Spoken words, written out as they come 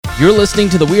You're listening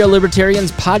to the We Are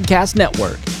Libertarians Podcast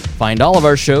Network. Find all of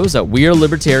our shows at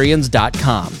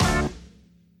wearelibertarians.com.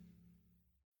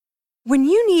 When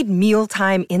you need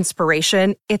mealtime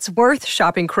inspiration, it's worth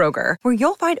shopping Kroger, where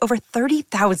you'll find over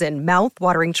 30,000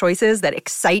 mouth-watering choices that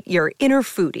excite your inner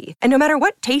foodie. And no matter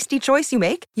what tasty choice you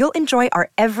make, you'll enjoy our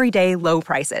everyday low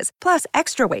prices, plus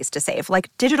extra ways to save,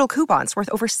 like digital coupons worth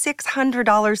over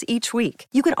 $600 each week.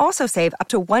 You can also save up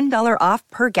to $1 off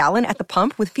per gallon at the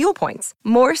pump with fuel points.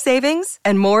 More savings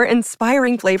and more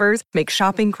inspiring flavors make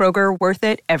shopping Kroger worth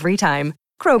it every time.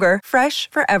 Kroger, fresh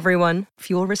for everyone.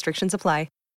 Fuel restrictions apply.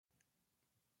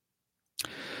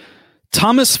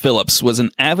 Thomas Phillips was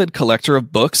an avid collector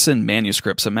of books and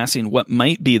manuscripts, amassing what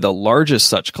might be the largest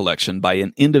such collection by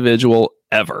an individual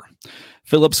ever.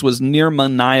 Phillips was near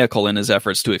maniacal in his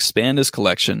efforts to expand his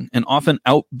collection and often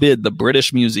outbid the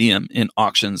British Museum in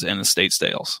auctions and estate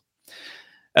sales.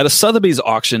 At a Sotheby's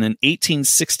auction in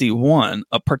 1861,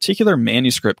 a particular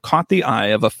manuscript caught the eye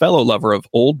of a fellow lover of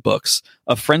old books,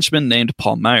 a Frenchman named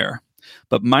Paul Meyer.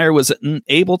 But Meyer was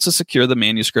unable to secure the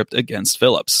manuscript against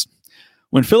Phillips.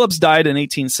 When Phillips died in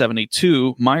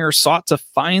 1872, Meyer sought to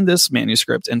find this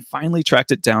manuscript and finally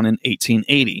tracked it down in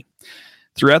 1880.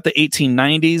 Throughout the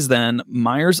 1890s, then,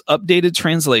 Meyer's updated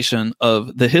translation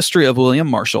of The History of William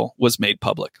Marshall was made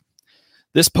public.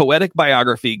 This poetic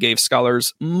biography gave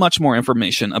scholars much more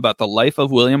information about the life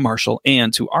of William Marshall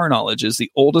and, to our knowledge, is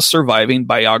the oldest surviving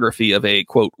biography of a,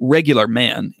 quote, regular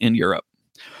man in Europe.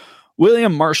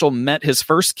 William Marshall met his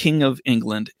first king of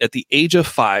England at the age of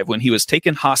 5 when he was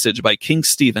taken hostage by King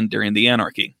Stephen during the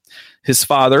anarchy. His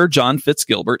father, John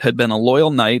Fitzgilbert, had been a loyal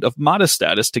knight of modest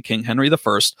status to King Henry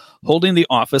I, holding the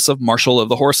office of Marshal of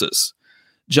the Horses.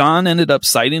 John ended up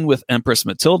siding with Empress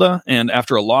Matilda, and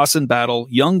after a loss in battle,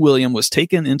 young William was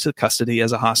taken into custody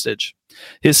as a hostage.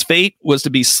 His fate was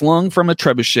to be slung from a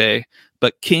trebuchet,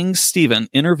 but King Stephen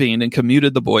intervened and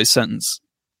commuted the boy's sentence.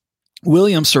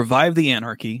 William survived the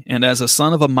anarchy, and as a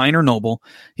son of a minor noble,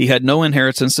 he had no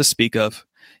inheritance to speak of.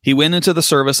 He went into the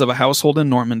service of a household in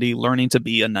Normandy, learning to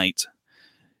be a knight.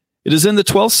 It is in the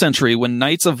 12th century when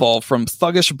knights evolved from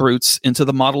thuggish brutes into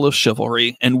the model of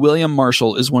chivalry, and William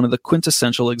Marshall is one of the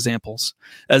quintessential examples.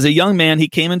 As a young man, he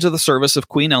came into the service of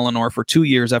Queen Eleanor for 2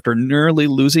 years after nearly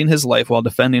losing his life while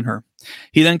defending her.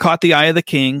 He then caught the eye of the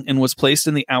king and was placed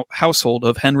in the household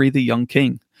of Henry the Young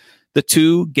King. The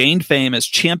two gained fame as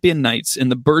champion knights in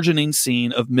the burgeoning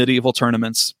scene of medieval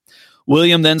tournaments.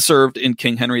 William then served in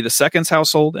King Henry II's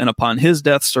household, and upon his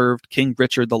death served King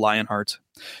Richard the Lionheart.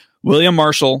 William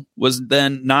Marshall was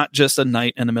then not just a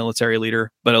knight and a military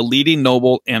leader, but a leading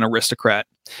noble and aristocrat.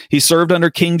 He served under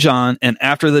King John, and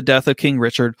after the death of King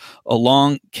Richard,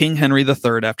 along King Henry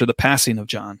III after the passing of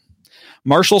John.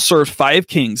 Marshall served 5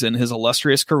 kings in his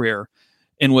illustrious career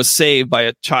and was saved by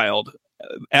a child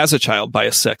by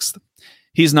a 6th.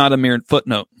 He's not a mere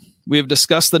footnote. We have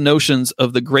discussed the notions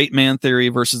of the great man theory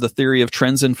versus the theory of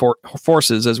trends and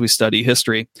forces as we study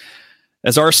history.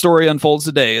 As our story unfolds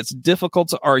today, it's difficult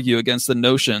to argue against the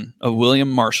notion of William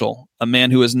Marshall, a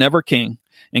man who was never king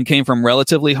and came from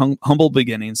relatively humble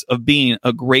beginnings, of being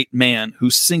a great man who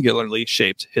singularly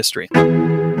shaped history.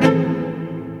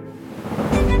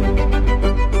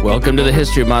 Welcome to the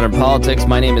History of Modern Politics.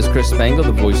 My name is Chris Spangle.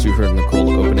 The voice you heard in the cold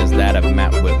open is that of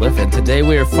Matt Whitliff. And today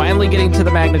we are finally getting to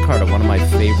the Magna Carta, one of my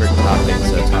favorite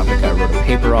topics, a topic I wrote a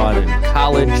paper on in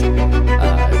college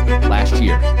last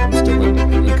year. I'm still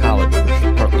in college,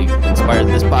 which partly inspired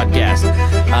this podcast.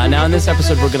 Now in this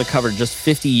episode, we're going to cover just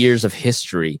 50 years of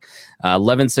history,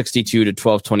 1162 to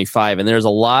 1225. And there's a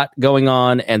lot going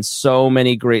on and so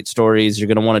many great stories. You're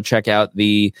going to want to check out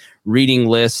the reading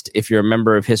list if you're a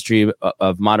member of History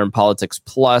of Modern Politics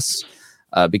Plus,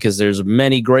 because there's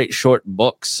many great short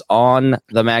books on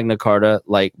the Magna Carta,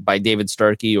 like by David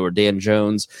Starkey or Dan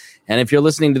Jones. And if you're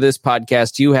listening to this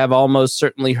podcast, you have almost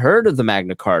certainly heard of the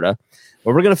Magna Carta,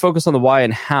 but we're going to focus on the why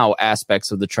and how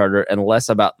aspects of the charter and less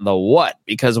about the what,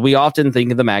 because we often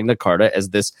think of the Magna Carta as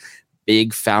this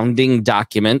big founding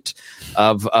document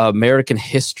of American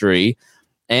history,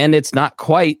 and it's not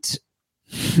quite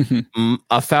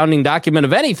a founding document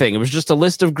of anything. It was just a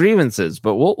list of grievances,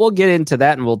 but we'll get into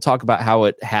that and we'll talk about how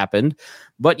it happened.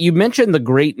 But you mentioned the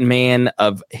great man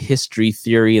of history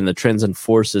theory and the trends and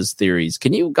forces theories.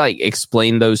 Can you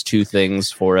explain those two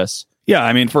things for us? Yeah,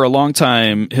 I mean, for a long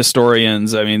time,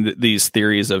 historians, these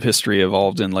theories of history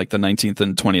evolved in like the 19th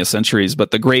and 20th centuries.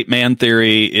 But the great man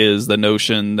theory is the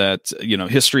notion that,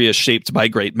 history is shaped by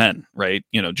great men, right?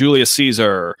 Julius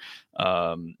Caesar,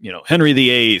 Henry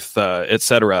VIII,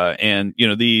 etc. And,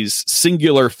 these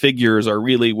singular figures are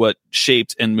really what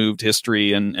shaped and moved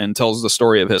history and tells the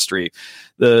story of history.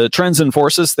 The trends and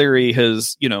forces theory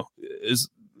is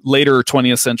later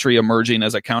 20th century emerging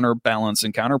as a counterbalance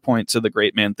and counterpoint to the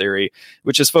great man theory,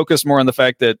 which is focused more on the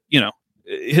fact that,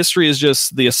 history is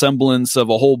just the assemblance of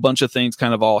a whole bunch of things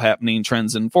kind of all happening,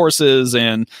 trends and forces.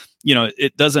 And,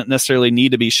 it doesn't necessarily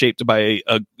need to be shaped by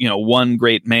one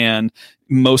great man.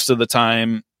 Most of the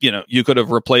time, you could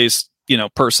have replaced,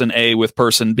 person A with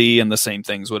person B, and the same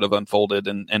things would have unfolded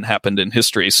and happened in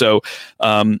history. So,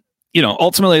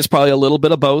 ultimately it's probably a little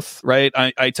bit of both, right?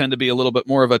 I tend to be a little bit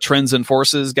more of a trends and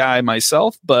forces guy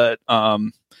myself, but,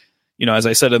 as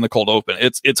I said in the cold open,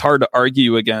 it's hard to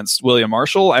argue against William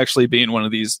Marshall actually being one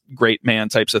of these great man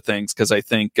types of things. Cause I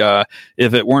think,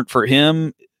 if it weren't for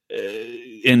him,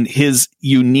 in his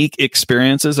unique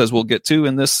experiences, as we'll get to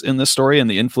in this story, and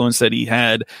the influence that he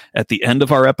had at the end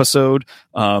of our episode,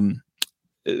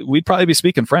 we'd probably be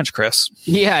speaking French, Chris.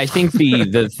 Yeah, I think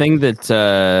the thing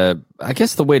that I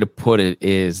guess the way to put it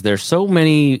is there's so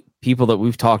many people that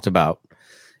we've talked about,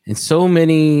 and so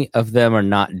many of them are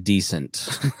not decent.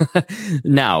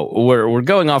 Now, we're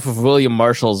going off of William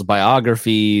Marshall's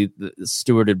biography,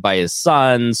 stewarded by his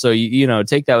son, so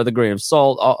take that with a grain of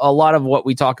salt. A lot of what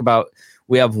we talk about,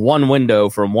 we have one window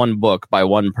from one book by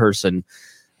one person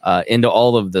into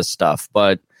all of this stuff,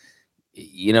 but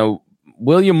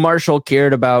William Marshall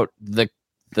cared about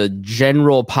the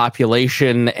general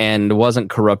population and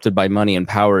wasn't corrupted by money and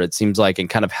power, it seems like,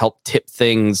 and kind of helped tip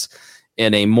things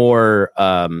in a more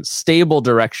stable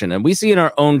direction. And we see in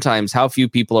our own times how few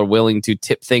people are willing to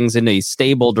tip things in a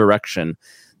stable direction.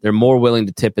 They're more willing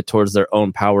to tip it towards their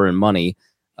own power and money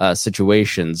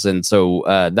situations. And so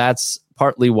that's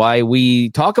partly why we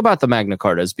talk about the Magna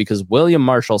Carta, is because William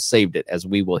Marshall saved it, as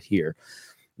we will hear.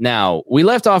 Now, we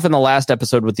left off in the last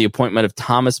episode with the appointment of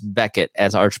Thomas Becket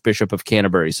as Archbishop of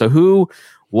Canterbury. So who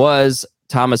was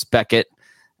Thomas Becket,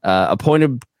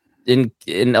 appointed in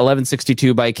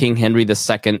 1162 by King Henry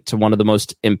II to one of the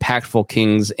most impactful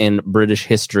kings in British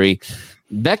history?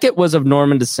 Becket was of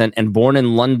Norman descent and born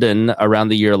in London around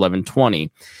the year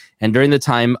 1120. And during the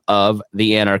time of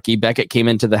the anarchy, Becket came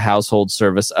into the household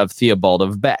service of Theobald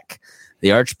of Bec,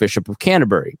 the Archbishop of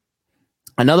Canterbury.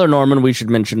 Another Norman we should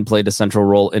mention played a central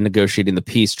role in negotiating the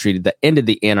peace treaty that ended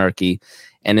the anarchy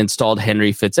and installed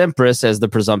Henry Fitz-Empress as the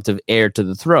presumptive heir to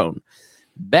the throne.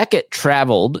 Becket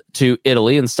traveled to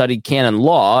Italy and studied canon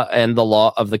law and the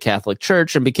law of the Catholic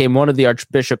Church and became one of the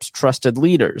Archbishop's trusted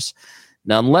leaders.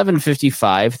 Now, in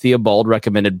 1155, Theobald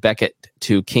recommended Becket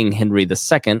to King Henry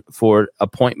II for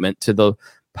appointment to the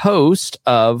post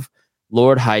of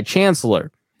Lord High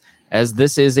Chancellor. As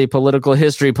this is a political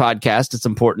history podcast, it's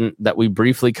important that we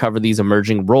briefly cover these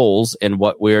emerging roles in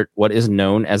what is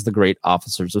known as the great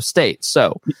officers of state.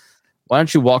 So, why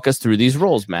don't you walk us through these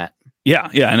roles, Matt? Yeah.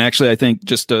 And actually, I think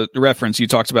just a reference, you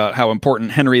talked about how important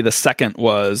Henry II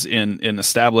was in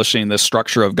establishing this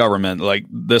structure of government. Like,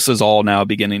 this is all now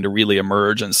beginning to really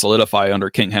emerge and solidify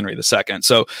under King Henry II.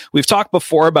 So we've talked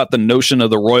before about the notion of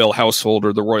the royal household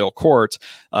or the royal court.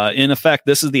 In effect,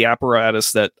 this is the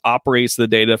apparatus that operates the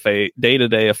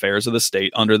day-to-day affairs of the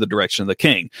state under the direction of the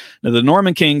king. Now, the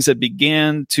Norman kings that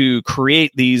began to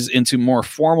create these into more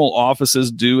formal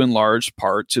offices due in large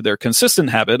part to their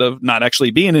consistent habit of not actually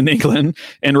being in England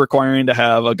and requiring to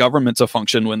have a government to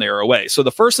function when they are away. So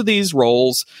the first of these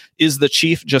roles is the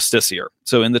chief justiciar.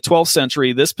 So in the 12th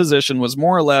century, this position was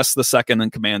more or less the second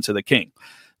in command to the king.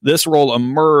 This role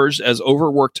emerged as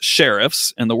overworked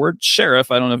sheriffs, and the word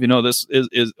sheriff, I don't know if you know this,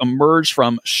 is emerged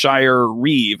from shire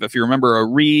reeve. If you remember, a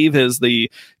reeve is the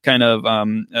kind of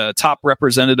top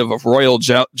representative of royal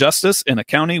justice in a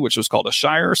county, which was called a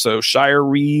shire. So shire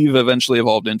reeve eventually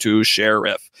evolved into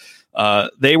sheriff.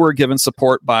 They were given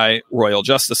support by royal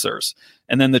justicers.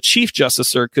 And then the chief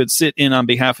justicer could sit in on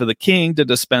behalf of the king to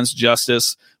dispense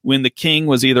justice when the king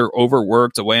was either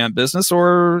overworked, away on business,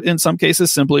 or in some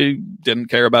cases simply didn't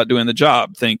care about doing the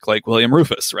job. Think like William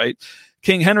Rufus, right?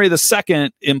 King Henry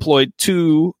II employed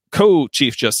two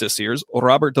co-chief justiciars,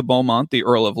 Robert de Beaumont, the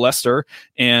Earl of Leicester,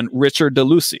 and Richard de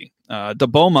Lucy. De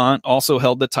Beaumont also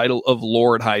held the title of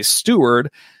Lord High Steward.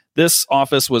 This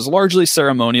office was largely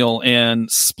ceremonial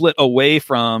and split away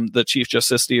from the chief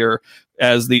justiciar,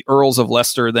 as the Earls of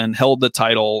Leicester then held the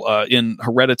title in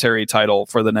hereditary title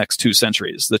for the next 2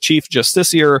 centuries. The chief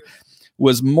justiciar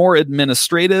was more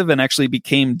administrative and actually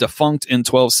became defunct in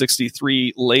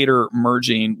 1263, later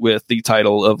merging with the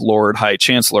title of Lord High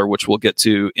Chancellor, which we'll get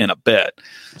to in a bit.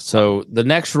 So the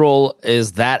next role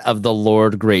is that of the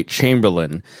Lord Great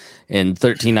Chamberlain. In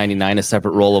 1399, a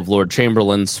separate role of Lord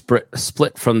Chamberlain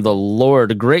split from the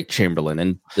Lord Great Chamberlain.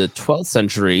 In the 12th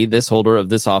century, this holder of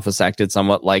this office acted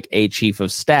somewhat like a chief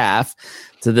of staff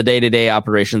to the day-to-day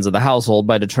operations of the household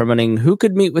by determining who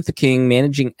could meet with the king,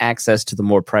 managing access to the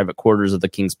more private quarters of the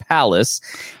king's palace,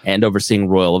 and overseeing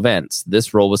royal events.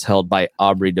 This role was held by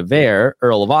Aubrey de Vere,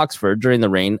 Earl of Oxford, during the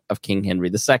reign of King Henry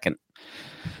II.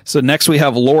 So next we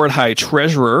have Lord High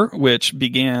Treasurer, which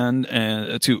began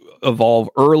to evolve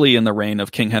early in the reign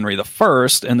of King Henry I,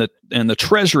 and the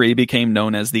Treasury became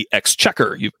known as the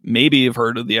Exchequer. You've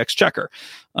heard of the Exchequer.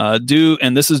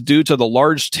 This is due to the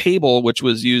large table which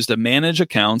was used to manage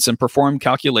accounts and perform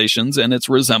calculations and its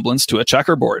resemblance to a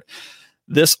checkerboard.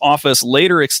 This office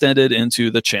later extended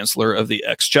into the Chancellor of the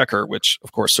Exchequer, which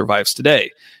of course survives today.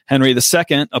 Henry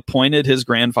II appointed his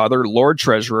grandfather's Lord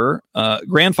Treasurer,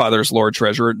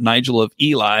 Nigel of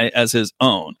Ely, as his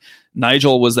own.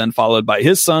 Nigel was then followed by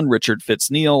his son, Richard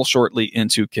Fitz-Neal, shortly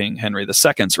into King Henry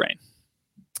II's reign.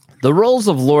 The roles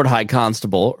of Lord High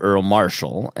Constable, Earl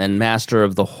Marshal, and Master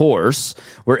of the Horse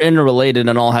were interrelated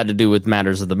and all had to do with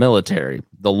matters of the military.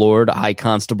 The Lord High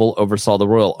Constable oversaw the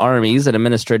royal armies and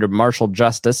administered martial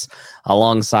justice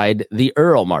alongside the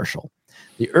Earl Marshal.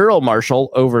 The Earl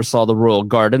Marshal oversaw the royal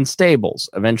guard and stables.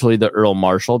 Eventually, the Earl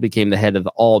Marshal became the head of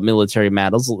all military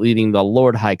matters, leading the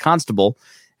Lord High Constable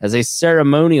as a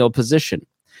ceremonial position.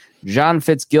 John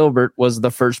Fitzgilbert was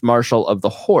the first Marshal of the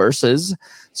Horses,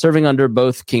 serving under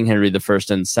both King Henry I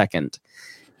and II.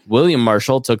 William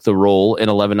Marshal took the role in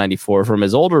 1194 from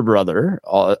his older brother,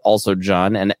 also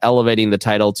John, and elevating the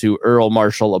title to Earl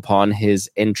Marshal upon his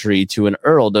entry to an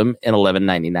earldom in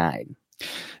 1199.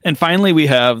 And finally, we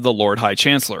have the Lord High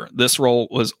Chancellor. This role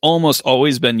was almost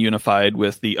always been unified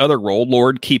with the other role,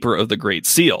 Lord Keeper of the Great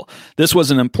Seal. This was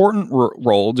an important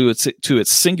role due to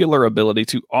its singular ability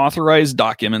to authorize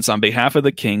documents on behalf of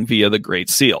the king via the Great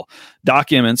Seal.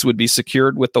 Documents would be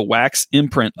secured with the wax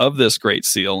imprint of this Great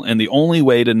Seal, and the only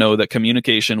way to know that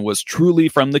communication was truly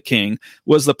from the king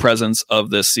was the presence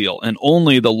of this seal, and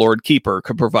only the Lord Keeper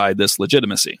could provide this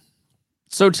legitimacy.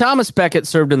 So Thomas Becket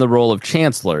served in the role of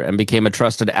Chancellor and became a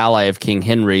trusted ally of King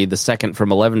Henry II from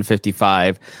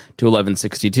 1155 to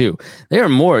 1162.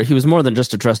 He was more than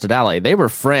just a trusted ally. They were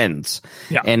friends.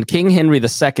 Yeah. And King Henry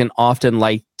II often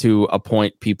liked to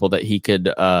appoint people that he could,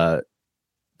 that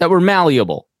were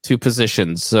malleable to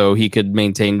positions so he could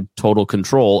maintain total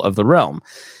control of the realm.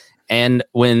 And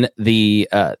when the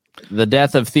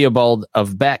death of Theobald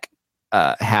of Bec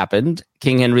happened,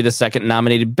 King Henry II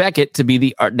nominated Becket to be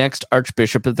the next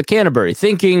Archbishop of the Canterbury,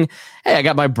 thinking, hey, I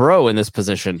got my bro in this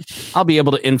position. I'll be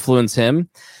able to influence him.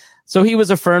 So he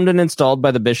was affirmed and installed by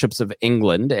the bishops of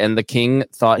England, and the king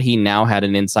thought he now had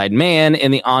an inside man in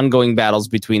the ongoing battles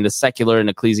between the secular and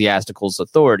ecclesiastical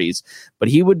authorities. But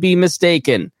he would be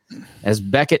mistaken, as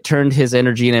Becket turned his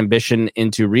energy and ambition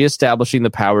into reestablishing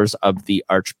the powers of the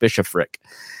archbishopric.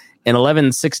 In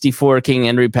 1164, King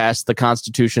Henry passed the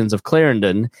Constitutions of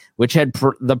Clarendon, which had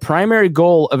the primary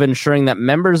goal of ensuring that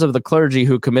members of the clergy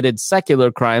who committed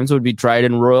secular crimes would be tried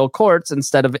in royal courts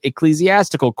instead of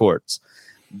ecclesiastical courts.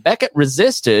 Becket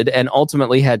resisted and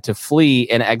ultimately had to flee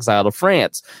and exile to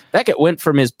France. Becket went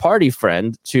from his party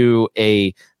friend to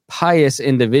a pious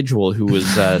individual who was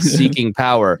seeking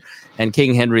power, and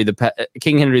King Henry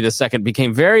II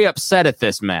became very upset at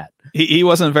this, Matt. He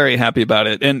wasn't very happy about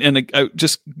it. And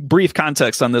just brief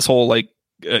context on this whole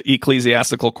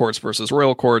ecclesiastical courts versus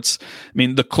royal courts. I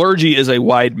mean, the clergy is a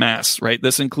wide mass, right?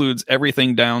 This includes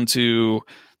everything down to,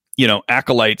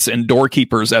 acolytes and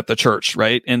doorkeepers at the church,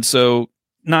 right? And so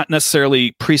not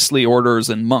necessarily priestly orders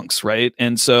and monks, right?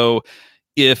 And so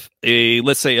if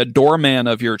let's say a doorman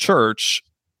of your church,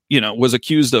 was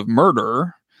accused of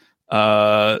murder,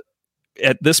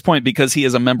 at this point, because he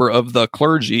is a member of the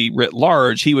clergy writ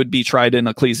large, he would be tried in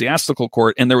ecclesiastical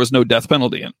court, and there was no death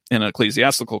penalty in an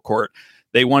ecclesiastical court.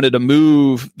 They wanted to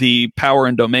move the power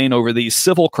and domain over these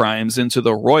civil crimes into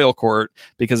the royal court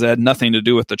because it had nothing to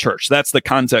do with the church. That's the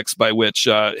context by which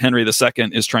Henry II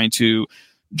is trying to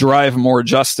drive more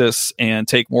justice and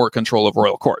take more control of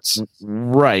royal courts.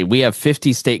 Right. We have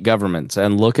 50 state governments,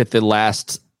 and look at the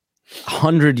last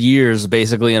 100 years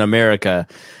basically in America,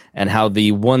 and how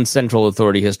the one central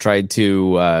authority has tried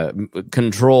to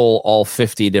control all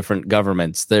 50 different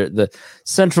governments. The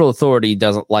central authority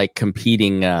doesn't like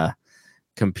competing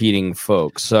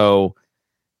folks. So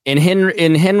in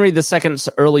Henry II's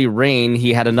early reign,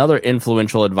 he had another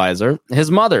influential advisor, his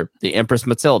mother, the Empress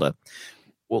Matilda.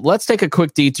 Well, let's take a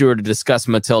quick detour to discuss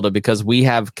Matilda, because we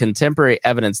have contemporary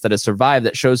evidence that has survived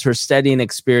that shows her steady and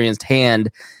experienced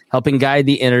hand helping guide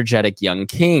the energetic young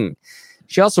king.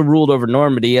 She also ruled over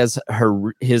Normandy as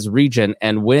his regent,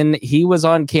 and when he was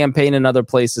on campaign in other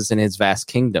places in his vast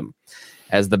kingdom.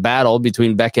 As the battle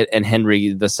between Becket and Henry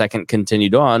II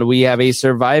continued on, we have a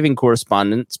surviving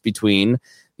correspondence between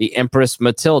the Empress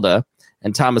Matilda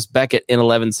and Thomas Becket in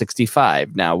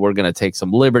 1165. Now, we're going to take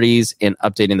some liberties in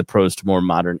updating the prose to more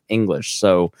modern English.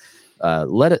 So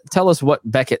tell us what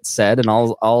Becket said, and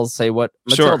I'll say what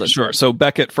Matilda said. Sure. So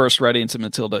Becket first writing to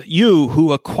Matilda, "You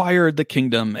who acquired the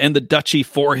kingdom and the duchy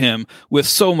for him with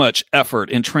so much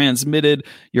effort and transmitted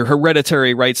your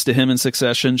hereditary rights to him in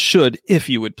succession should, if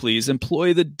you would please,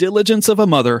 employ the diligence of a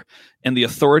mother and the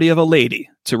authority of a lady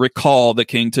to recall the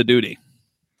king to duty."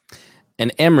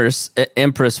 And Empress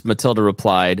Matilda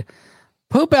replied,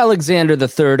 "Pope Alexander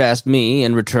III asked me,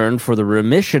 in return for the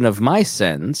remission of my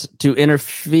sins, to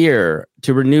interfere,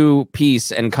 to renew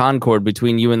peace and concord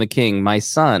between you and the king, my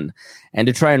son, and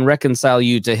to try and reconcile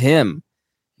you to him.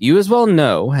 You as well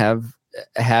know have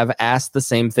asked the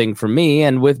same thing from me,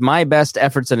 and with my best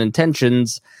efforts and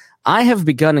intentions, I have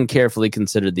begun and carefully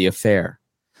considered the affair.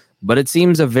 But it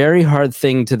seems a very hard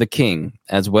thing to the king,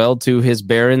 as well to his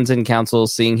barons and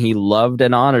councils, seeing he loved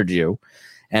and honored you,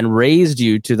 and raised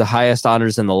you to the highest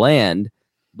honors in the land,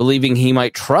 believing he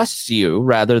might trust you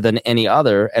rather than any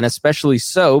other, and especially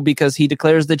so because he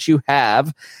declares that you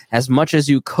have, as much as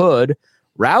you could,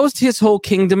 roused his whole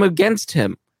kingdom against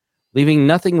him, leaving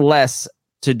nothing less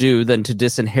to do than to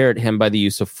disinherit him by the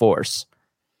use of force.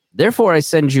 Therefore I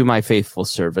send you my faithful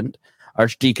servant,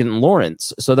 Archdeacon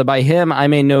Lawrence, so that by him I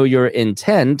may know your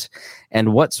intent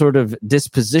and what sort of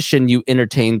disposition you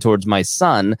entertain towards my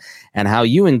son, and how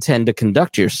you intend to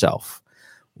conduct yourself.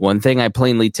 One thing I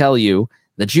plainly tell you,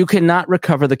 that you cannot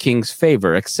recover the king's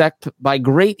favor except by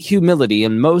great humility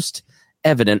and most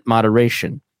evident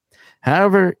moderation.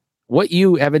 However, what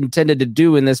you have intended to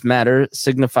do in this matter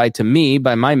signify to me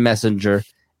by my messenger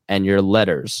and your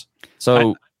letters."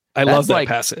 So I love that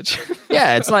passage.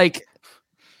 Yeah, it's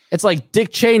like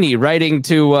Dick Cheney writing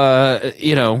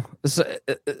to,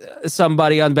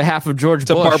 somebody on behalf of George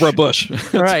Bush. Barbara Bush.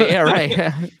 Right, yeah,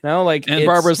 right. No, and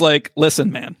Barbara's like,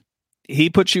 "Listen, man, he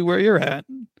put you where you're at,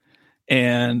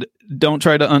 and don't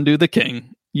try to undo the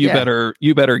king. You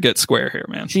better get square here,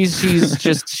 man."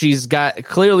 She's got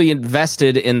clearly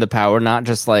invested in the power, not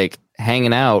just like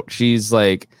hanging out. She's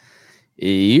like,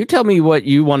 "You tell me what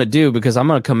you want to do because I'm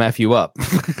going to come F you up."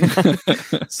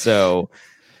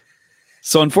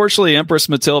 So unfortunately, Empress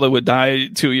Matilda would die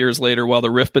 2 years later while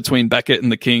the rift between Becket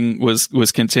and the king was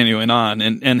continuing on.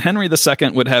 And Henry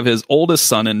II would have his oldest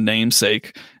son and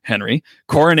namesake, Henry,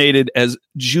 coronated as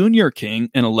junior king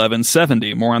in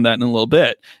 1170. More on that in a little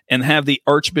bit. And have the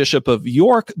Archbishop of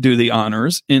York do the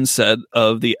honors instead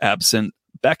of the absent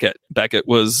Becket. Becket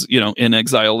was, in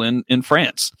exile in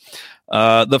France.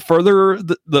 This furthered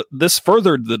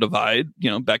the divide,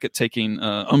 Becket taking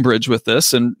umbrage with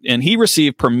this, and he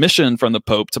received permission from the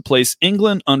Pope to place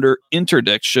England under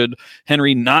interdict should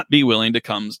Henry not be willing to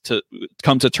come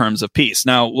to terms of peace.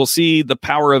 Now, we'll see the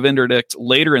power of interdict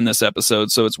later in this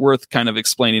episode, so it's worth kind of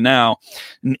explaining now.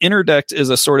 An interdict is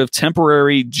a sort of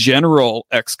temporary general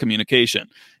excommunication.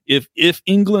 If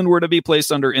England were to be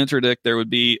placed under interdict, there would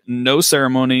be no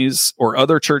ceremonies or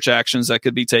other church actions that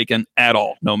could be taken at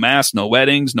all. No mass, no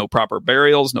weddings, no proper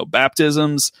burials, no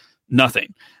baptisms,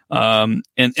 nothing. So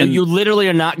you literally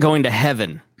are not going to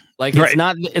heaven. Like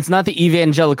it's not the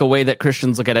evangelical way that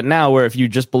Christians look at it now, where if you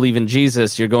just believe in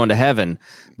Jesus, you're going to heaven.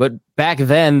 But back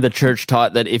then, the church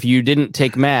taught that if you didn't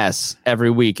take mass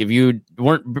every week, if you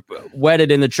weren't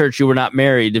wedded in the church, you were not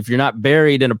married. If you're not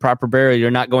buried in a proper burial, you're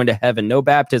not going to heaven. No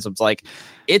baptisms. Like,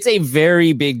 it's a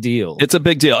very big deal. It's a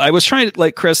big deal. I was trying to,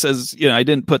 like Chris, as I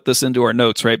didn't put this into our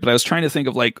notes, right? But I was trying to think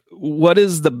of like, what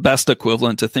is the best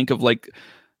equivalent to think of like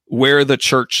where the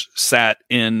church sat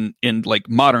in like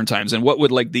modern times, and what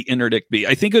would like the interdict be?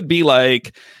 I think it would be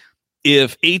like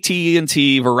if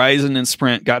AT&T, Verizon, and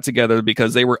Sprint got together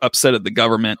because they were upset at the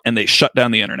government and they shut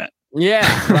down the internet.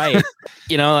 Yeah, right.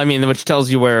 Which tells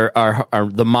you where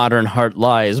the modern heart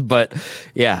lies. But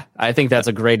yeah, I think that's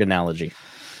a great analogy.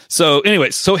 So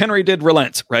anyways, so Henry did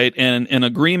relent, right? And an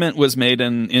agreement was made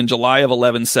in July of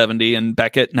 1170, and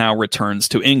Becket now returns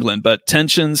to England. But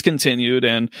tensions continued,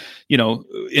 and,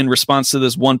 in response to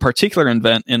this one particular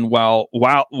event, and while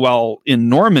in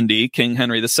Normandy, King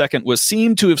Henry II was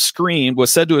said to have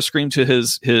screamed to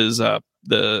his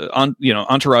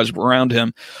entourage around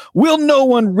him, "Will no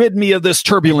one rid me of this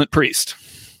turbulent priest?"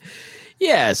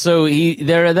 Yeah, so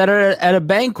they're at a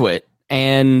banquet,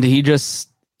 and he just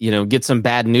get some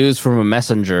bad news from a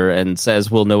messenger and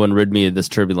says, "Will no one rid me of this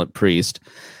turbulent priest?"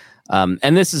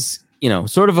 And this is,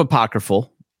 sort of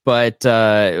apocryphal, but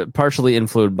partially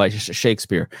influenced by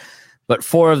Shakespeare. But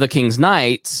 4 of the king's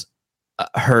knights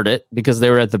heard it because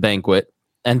they were at the banquet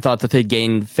and thought that they'd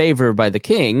gain favor by the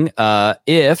king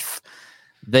if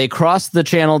they crossed the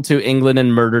channel to England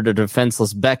and murdered a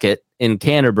defenseless Becket in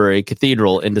Canterbury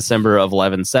Cathedral in December of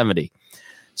 1170.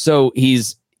 So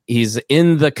he's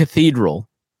in the cathedral,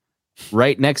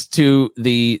 right next to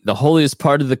the holiest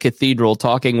part of the cathedral,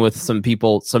 talking with some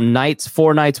people. Some knights,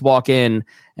 4 knights, walk in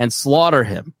and slaughter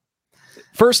him.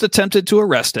 First attempted to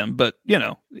arrest him, but,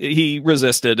 he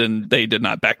resisted and they did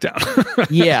not back down.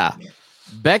 Yeah.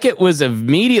 Becket was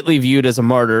immediately viewed as a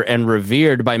martyr and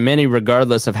revered by many,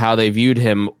 regardless of how they viewed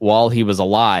him while he was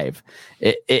alive.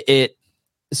 This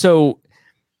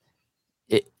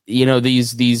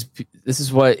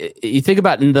is what you think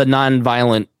about in the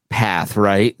nonviolent path,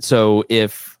 right? So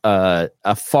if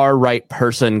a far right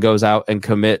person goes out and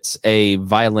commits a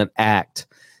violent act,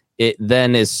 it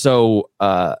then is so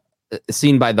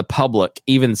seen by the public,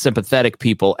 even sympathetic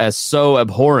people, as so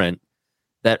abhorrent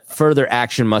that further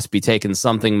action must be taken,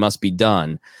 something must be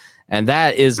done. And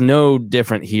that is no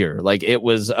different here. Like, it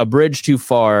was a bridge too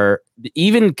far.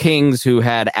 Even kings who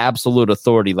had absolute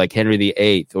authority, like Henry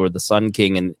VIII or the Sun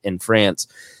King in France,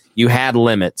 you had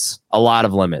limits, a lot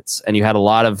of limits, and you had a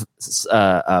lot of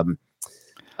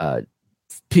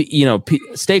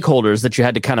stakeholders that you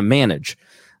had to kind of manage.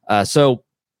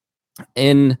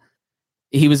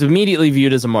 He was immediately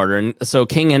viewed as a martyr, and so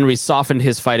King Henry softened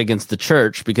his fight against the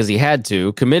church because he had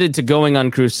to, committed to going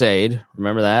on crusade,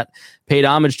 remember that, paid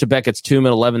homage to Becket's tomb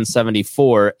in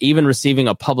 1174, even receiving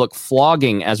a public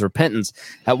flogging as repentance.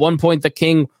 At one point, the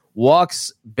king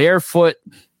walks barefoot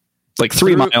like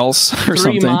 3 miles or 3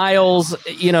 something. 3 miles,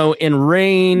 in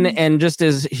rain, and just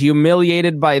is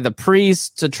humiliated by the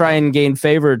priest to try and gain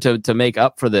favor to make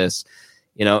up for this,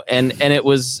 and it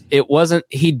wasn't,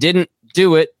 he didn't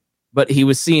do it, but he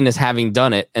was seen as having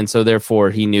done it, and so therefore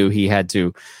he knew he had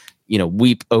to,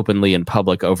 weep openly in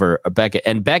public over Becket.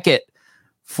 And Becket,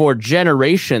 for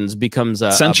generations, becomes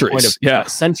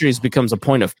centuries becomes a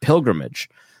point of pilgrimage.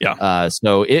 Yeah.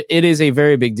 So it is a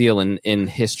very big deal in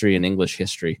history and English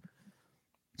history.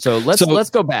 So let's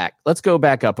go back. Let's go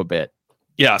back up a bit.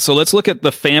 Yeah, so let's look at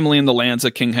the family and the lands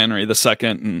of King Henry II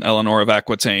and Eleanor of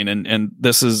Aquitaine, and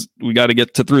this is, we got to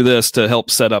get through this to help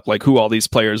set up like who all these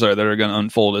players are that are going to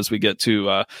unfold as we get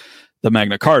to the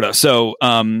Magna Carta. So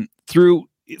through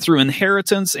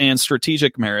inheritance and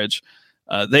strategic marriage,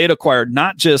 they had acquired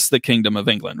not just the Kingdom of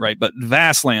England, right, but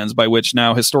vast lands, by which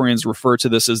now historians refer to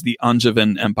this as the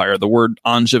Angevin Empire. The word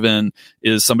Angevin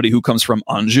is somebody who comes from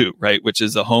Anjou, right, which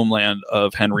is the homeland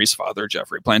of Henry's father,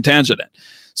 Geoffrey Plantagenet.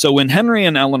 So when Henry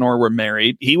and Eleanor were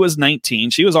married, he was 19.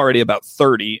 She was already about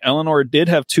 30. Eleanor did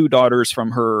have 2 daughters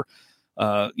from her,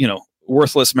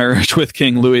 worthless marriage with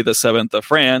King Louis VII of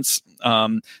France.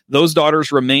 Those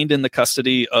daughters remained in the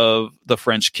custody of the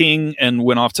French king and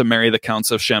went off to marry the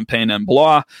counts of Champagne and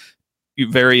Blois.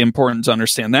 Very important to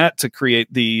understand that, to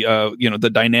create the the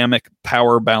dynamic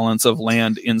power balance of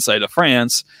land inside of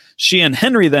France. She and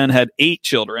Henry then had 8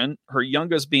 children, her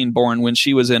youngest being born when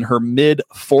she was in her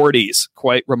mid-40s.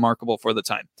 Quite remarkable for the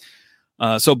time.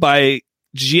 So by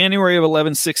January of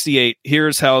 1168,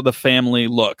 here's how the family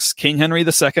looks. King Henry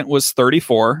II was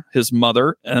 34. His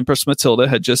mother, Empress Matilda,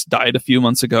 had just died a few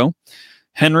months ago.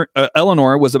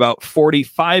 Eleanor was about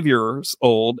 45 years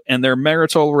old, and their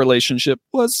marital relationship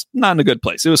was not in a good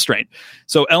place. It was strained.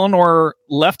 So Eleanor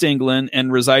left England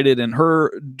and resided in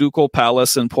her ducal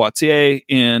palace in Poitiers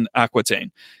in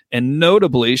Aquitaine. And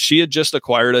notably, she had just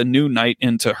acquired a new knight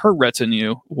into her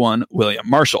retinue, one William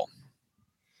Marshall.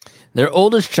 Their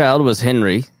oldest child was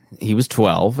Henry. He was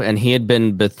 12, and he had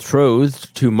been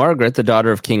betrothed to Margaret, the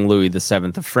daughter of King Louis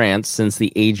VII of France, since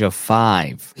the age of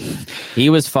 5. He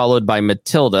was followed by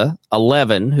Matilda,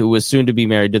 11, who was soon to be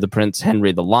married to the Prince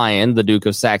Henry the Lion, the Duke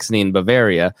of Saxony and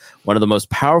Bavaria, one of the most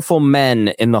powerful men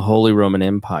in the Holy Roman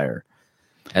Empire.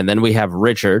 And then we have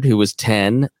Richard, who was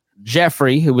 10,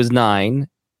 Geoffrey, who was 9,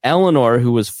 Eleanor,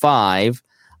 who was 5,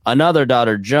 another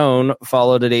daughter, Joan,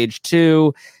 followed at age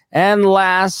 2, and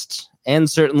last, and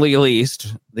certainly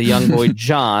least, the young boy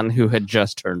John, who had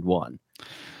just turned 1.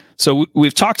 So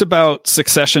we've talked about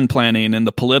succession planning and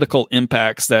the political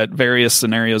impacts that various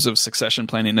scenarios of succession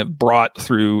planning have brought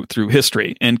through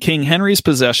history. And King Henry's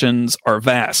possessions are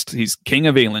vast. He's King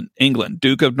of England,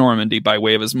 Duke of Normandy by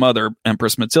way of his mother,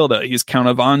 Empress Matilda. He's Count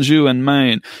of Anjou and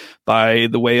Maine by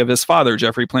the way of his father,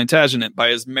 Geoffrey Plantagenet.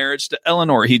 By his marriage to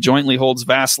Eleanor, he jointly holds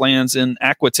vast lands in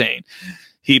Aquitaine.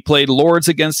 He played lords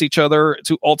against each other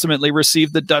to ultimately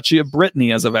receive the Duchy of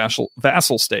Brittany as a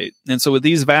vassal state. And so with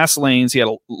these vast lands, he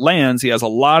has a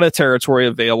lot of territory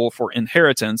available for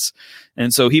inheritance.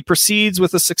 And so he proceeds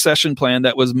with a succession plan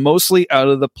that was mostly out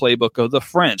of the playbook of the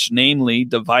French, namely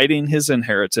dividing his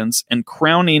inheritance and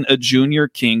crowning a junior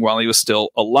king while he was still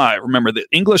alive. Remember, the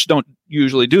English don't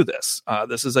usually do this.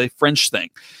 This is a French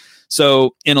thing.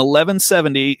 So in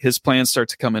 1170, his plans start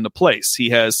to come into place. He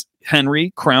has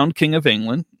Henry crowned King of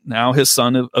England. Now his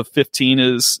son of 15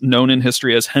 is known in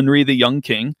history as Henry the Young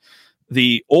King.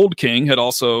 The old king had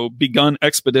also begun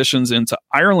expeditions into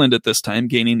Ireland at this time,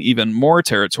 gaining even more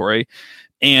territory.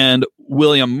 And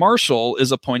William Marshal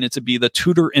is appointed to be the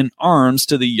tutor in arms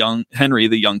to the young Henry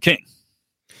the Young King.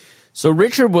 So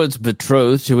Richard was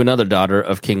betrothed to another daughter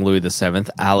of King Louis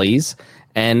VII, Alice,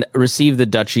 and received the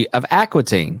Duchy of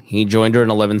Aquitaine. He joined her in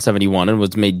 1171 and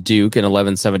was made duke in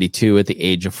 1172 at the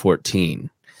age of 14.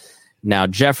 Now,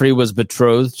 Geoffrey was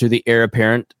betrothed to the heir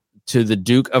apparent to the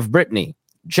Duke of Brittany.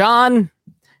 John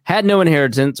had no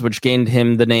inheritance, which gained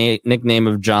him the nickname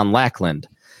of John Lackland.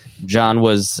 John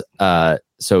was,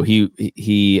 so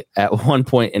he at one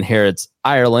point inherits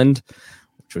Ireland,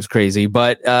 which was crazy,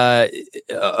 but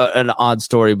an odd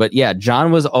story. But yeah,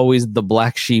 John was always the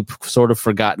black sheep, sort of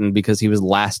forgotten because he was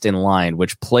last in line,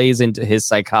 which plays into his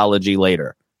psychology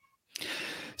later.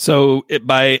 So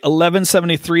by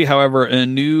 1173, however, a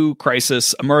new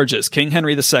crisis emerges. King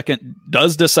Henry II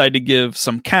does decide to give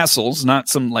some castles, not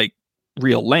some like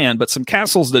real land, but some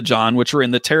castles to John, which were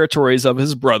in the territories of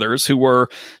his brothers, who were,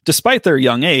 despite their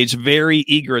young age, very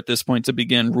eager at this point to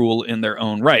begin rule in their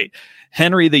own right.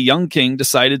 Henry the Young King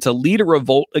decided to lead a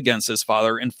revolt against his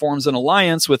father and forms an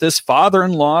alliance with his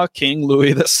father-in-law, King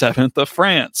Louis VII of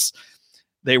France.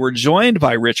 They were joined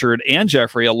by Richard and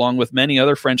Geoffrey, along with many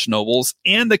other French nobles,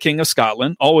 and the King of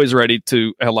Scotland, always ready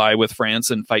to ally with France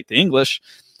and fight the English.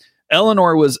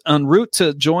 Eleanor was en route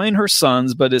to join her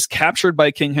sons, but is captured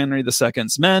by King Henry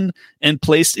II's men and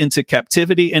placed into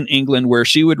captivity in England, where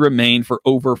she would remain for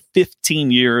over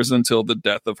 15 years until the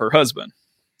death of her husband.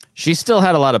 She still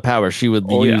had a lot of power. She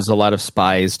would use a lot of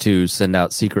spies to send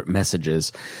out secret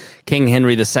messages. King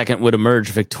Henry II would emerge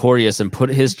victorious and put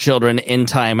his children in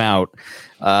timeout,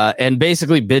 and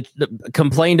basically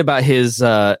complained about his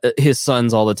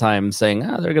sons all the time, saying,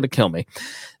 they're going to kill me.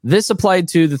 This applied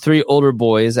to the three older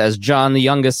boys, as John, the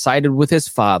youngest, sided with his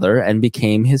father and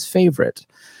became his favorite.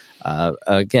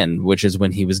 Again, which is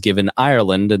when he was given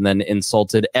Ireland and then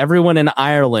insulted everyone in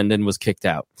Ireland and was kicked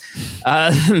out.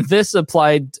 This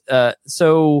applied.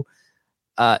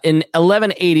 In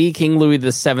 1180, King Louis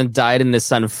VII died, and his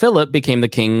son Philip became the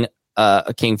king.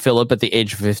 King Philip at the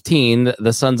age of 15.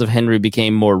 The sons of Henry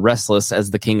became more restless, as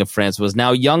the King of France was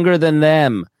now younger than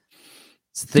them.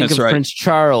 So think of Prince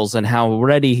Charles and how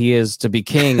ready he is to be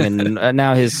king, and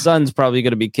now his son's probably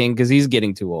going to be king because he's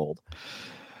getting too old.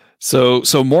 So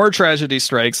more tragedy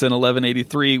strikes in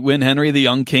 1183 when Henry the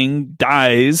Young King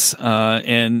dies,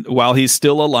 and while he's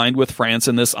still aligned with France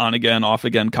in this on-again,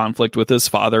 off-again conflict with his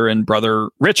father and brother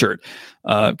Richard.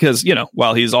 Because,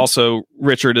 while he's also,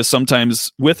 Richard is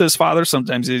sometimes with his father,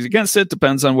 sometimes he's against it,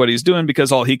 depends on what he's doing,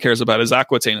 because all he cares about is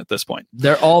Aquitaine at this point.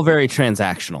 They're all very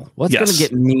transactional. What's going to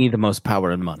get me the most power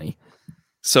and money?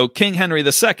 So King Henry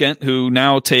II, who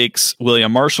now takes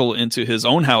William Marshal into his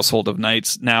own household of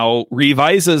knights, now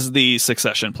revises the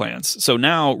succession plans. So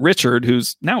now Richard,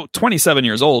 who's now 27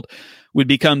 years old, would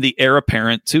become the heir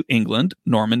apparent to England,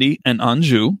 Normandy, and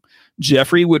Anjou.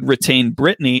 Geoffrey would retain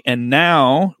Brittany, and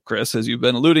now, Chris, as you've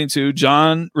been alluding to,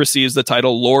 John receives the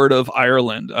title Lord of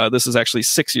Ireland. This is actually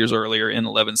 6 years earlier in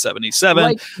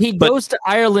 1177. He goes to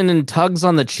Ireland and tugs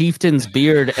on the chieftain's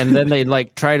beard, and then they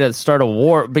try to start a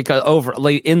war because over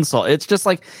insult. It's just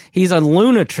like he's a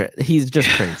lunatic. He's just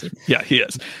crazy. Yeah, he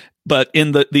is. But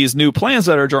in these new plans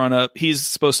that are drawn up, he's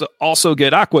supposed to also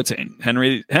get Aquitaine.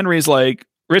 Henry's like,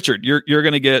 Richard, you're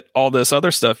going to get all this other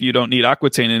stuff. You don't need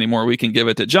Aquitaine anymore. We can give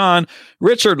it to John.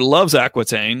 Richard loves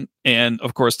Aquitaine and,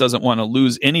 of course, doesn't want to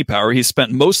lose any power. He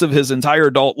spent most of his entire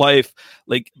adult life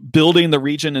building the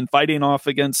region and fighting off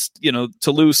against,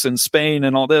 Toulouse and Spain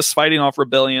and all this, fighting off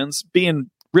rebellions, being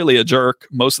really a jerk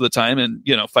most of the time and,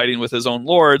 fighting with his own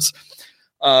lords.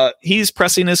 He's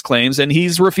pressing his claims and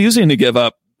he's refusing to give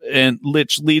up, and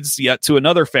which leads yet to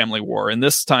another family war. And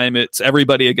this time it's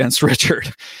everybody against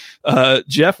Richard.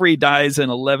 Geoffrey dies in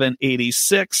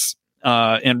 1186,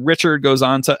 and Richard goes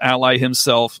on to ally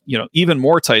himself, even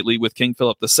more tightly with King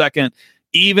Philip II,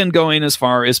 even going as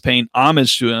far as paying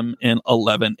homage to him in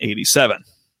 1187.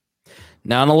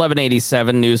 Now, in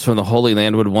 1187, news from the Holy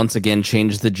Land would once again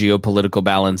change the geopolitical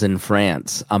balance in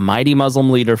France. A mighty Muslim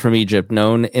leader from Egypt,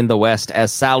 known in the West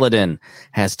as Saladin,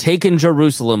 has taken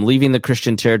Jerusalem, leaving the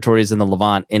Christian territories in the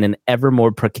Levant in an ever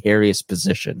more precarious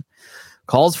position.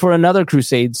 Calls for another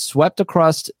crusade swept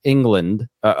across England,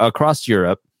 across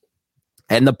Europe,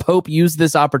 and the Pope used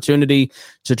this opportunity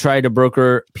to try to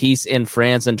broker peace in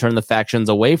France and turn the factions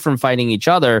away from fighting each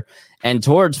other and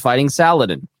towards fighting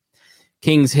Saladin.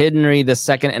 Kings Henry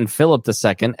II and Philip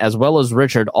II, as well as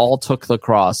Richard, all took the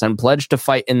cross and pledged to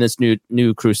fight in this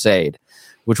new crusade,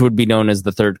 which would be known as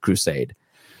the Third Crusade.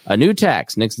 A new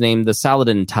tax, nicknamed the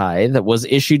Saladin Tithe, was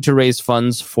issued to raise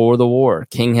funds for the war.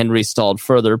 King Henry stalled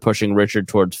further, pushing Richard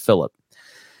towards Philip.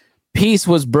 Peace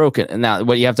was broken. And now,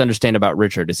 what you have to understand about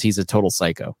Richard is he's a total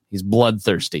psycho. He's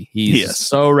bloodthirsty. He's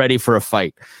so ready for a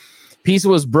fight. Peace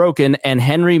was broken, and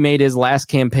Henry made his last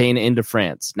campaign into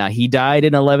France. Now, he died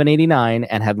in 1189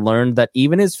 and had learned that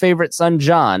even his favorite son,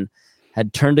 John,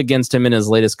 had turned against him in his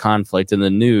latest conflict, and the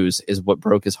news is what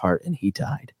broke his heart, and he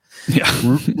died.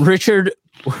 Yeah. Richard,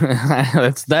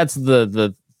 that's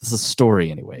the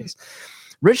story anyways.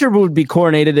 Richard would be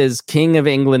coronated as King of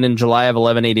England in July of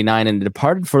 1189 and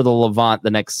departed for the Levant the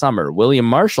next summer. William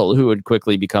Marshal, who would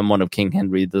quickly become one of King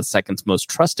Henry II's most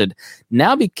trusted,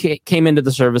 now came into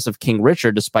the service of King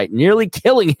Richard despite nearly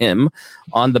killing him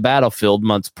on the battlefield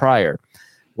months prior.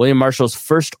 William Marshal's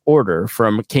first order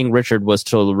from King Richard was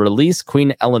to release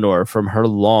Queen Eleanor from her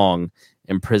long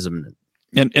imprisonment.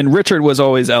 And Richard was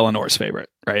always Eleanor's favorite,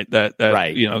 right? That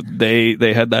right. You know,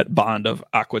 they had that bond of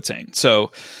Aquitaine.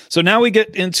 So now we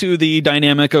get into the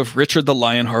dynamic of Richard the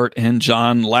Lionheart and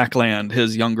John Lackland,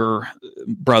 his younger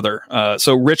brother.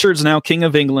 So Richard's now King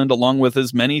of England, along with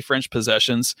his many French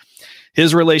possessions.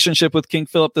 His relationship with King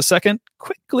Philip II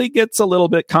quickly gets a little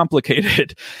bit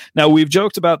complicated. Now, we've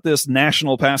joked about this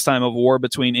national pastime of war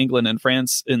between England and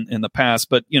France in the past,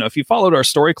 but if you followed our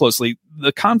story closely,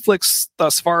 the conflicts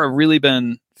thus far have really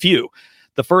been few.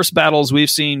 The first battles we've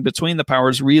seen between the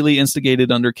powers really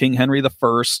instigated under King Henry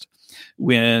I,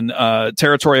 when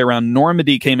territory around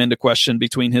Normandy came into question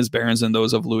between his barons and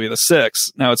those of Louis VI.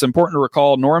 Now, it's important to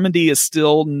recall Normandy is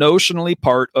still notionally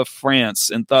part of France,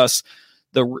 and thus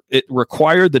it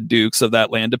required the dukes of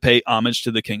that land to pay homage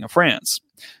to the King of France.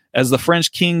 As the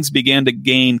French kings began to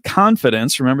gain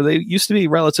confidence, remember they used to be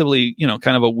relatively,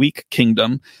 kind of a weak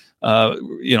kingdom,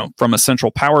 from a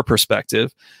central power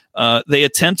perspective. They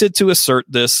attempted to assert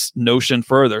this notion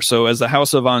further. So as the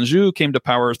House of Anjou came to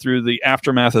power through the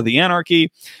aftermath of the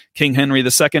anarchy, King Henry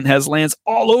II has lands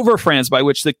all over France by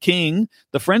which the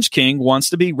French king, wants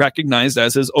to be recognized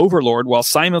as his overlord while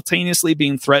simultaneously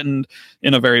being threatened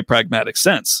in a very pragmatic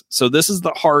sense. So this is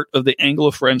the heart of the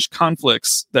Anglo-French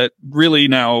conflicts that really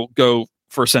now go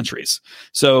for centuries.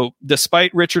 So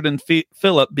despite Richard and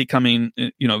Philip becoming,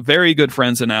 very good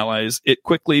friends and allies, it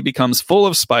quickly becomes full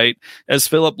of spite as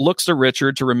Philip looks to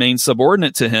Richard to remain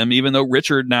subordinate to him, even though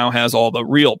Richard now has all the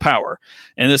real power.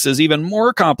 And this is even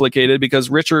more complicated because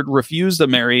Richard refused to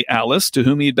marry Alice, to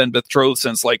whom he'd been betrothed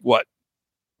since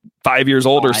 5 years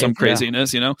old or some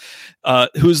craziness,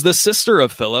 who's the sister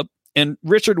of Philip. And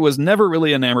Richard was never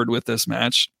really enamored with this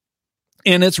match.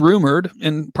 And it's rumored,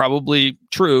 and probably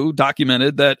true,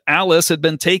 documented, that Alice had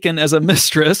been taken as a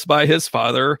mistress by his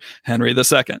father, Henry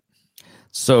II.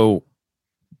 So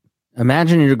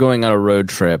imagine you're going on a road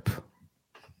trip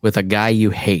with a guy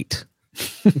you hate.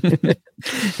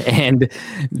 And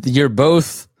you're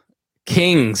both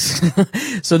kings.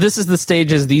 So this is the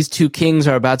stage as these two kings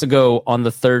are about to go on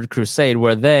the Third Crusade,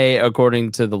 where they,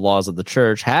 according to the laws of the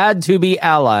church, had to be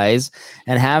allies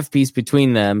and have peace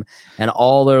between them and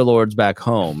all their lords back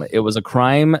home. It was a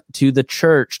crime to the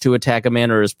church to attack a man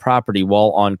or his property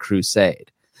while on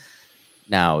crusade.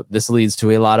 Now, this leads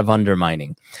to a lot of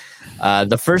undermining.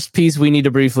 The first piece we need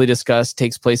to briefly discuss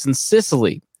takes place in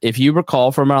Sicily. If you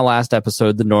recall from our last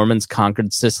episode, the Normans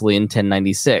conquered Sicily in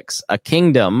 1096. A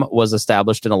kingdom was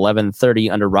established in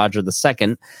 1130 under Roger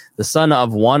II, the son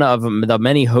of one of the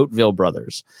many Hauteville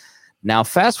brothers. Now,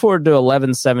 fast forward to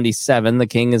 1177, the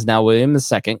king is now William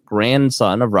II,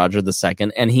 grandson of Roger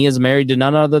II, and he is married to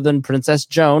none other than Princess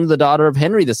Joan, the daughter of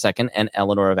Henry II and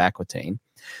Eleanor of Aquitaine.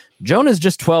 Joan is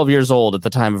just 12 years old at the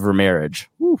time of her marriage.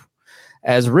 Whew.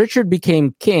 As Richard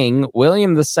became king,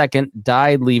 William II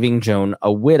died, leaving Joan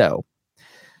a widow.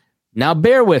 Now,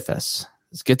 bear with us.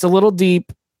 This gets a little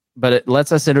deep, but it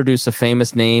lets us introduce a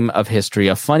famous name of history,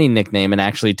 a funny nickname, and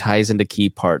actually ties into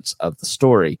key parts of the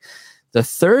story. The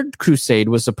Third Crusade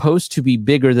was supposed to be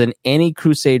bigger than any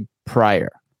crusade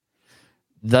prior.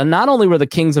 Not only were the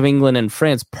kings of England and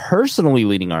France personally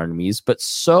leading armies, but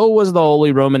so was the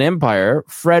Holy Roman Empire,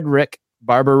 Frederick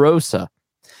Barbarossa.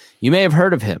 You may have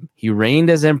heard of him. He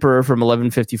reigned as emperor from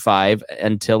 1155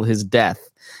 until his death.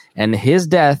 And his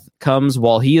death comes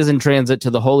while he is in transit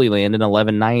to the Holy Land in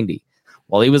 1190.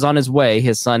 While he was on his way,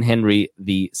 his son Henry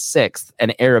VI,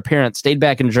 an heir apparent, stayed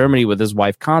back in Germany with his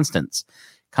wife Constance.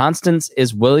 Constance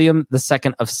is William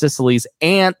II of Sicily's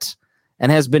aunt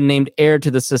and has been named heir to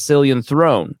the Sicilian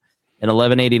throne in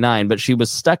 1189, but she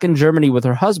was stuck in Germany with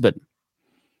her husband.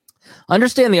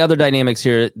 Understand the other dynamics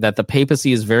here, that the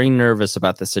papacy is very nervous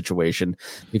about the situation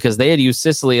because they had used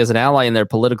Sicily as an ally in their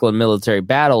political and military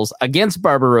battles against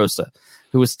Barbarossa,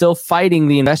 who was still fighting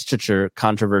the investiture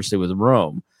controversy with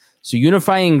Rome. So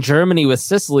unifying Germany with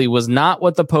Sicily was not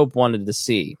what the Pope wanted to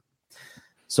see.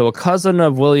 So a cousin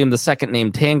of William II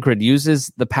named Tancred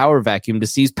uses the power vacuum to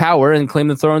seize power and claim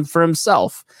the throne for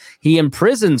himself. He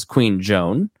imprisons Queen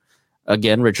Joan,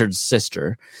 again, Richard's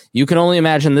sister. You can only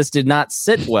imagine this did not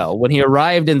sit well when he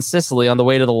arrived in Sicily on the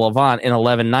way to the Levant in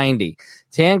 1190.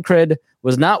 Tancred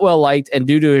was not well liked, and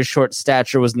due to his short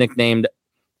stature was nicknamed,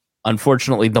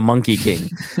 unfortunately, the Monkey King.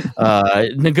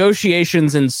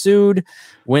 Negotiations ensued.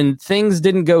 When things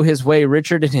didn't go his way,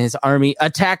 Richard and his army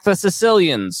attacked the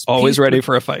Sicilians. Always ready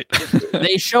for a fight.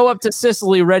 They show up to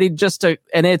Sicily ready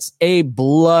and it's a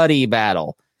bloody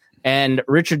battle. And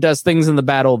Richard does things in the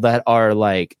battle that are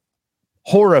like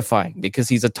horrifying because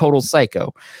he's a total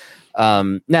psycho.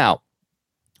 Now,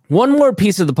 one more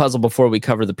piece of the puzzle before we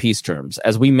cover the peace terms.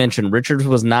 As we mentioned, Richard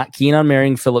was not keen on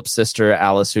marrying Philip's sister,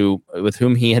 Alice, with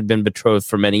whom he had been betrothed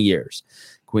for many years.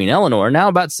 Queen Eleanor, now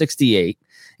about 68,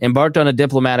 embarked on a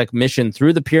diplomatic mission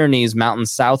through the Pyrenees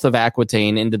mountains south of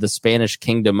Aquitaine into the Spanish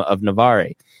kingdom of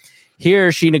Navarre.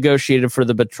 Here, she negotiated for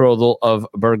the betrothal of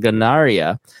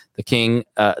Berganaria, the king,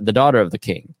 the daughter of the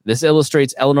king. This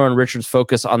illustrates Eleanor and Richard's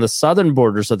focus on the southern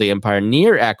borders of the empire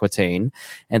near Aquitaine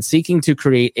and seeking to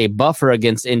create a buffer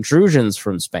against intrusions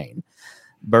from Spain.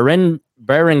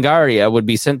 Berengaria would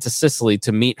be sent to Sicily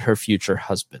to meet her future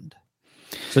husband.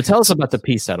 So tell us about the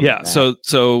peace settlement. Yeah,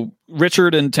 so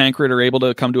Richard and Tancred are able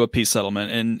to come to a peace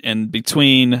settlement,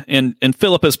 and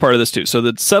Philip is part of this too. So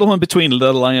the settlement between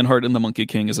the Lionheart and the Monkey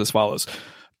King is as follows.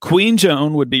 Queen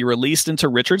Joan would be released into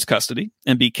Richard's custody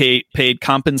and be paid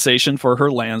compensation for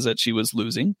her lands that she was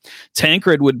losing.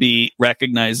 Tancred would be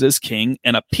recognized as king,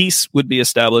 and a peace would be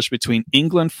established between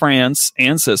England, France,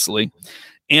 and Sicily.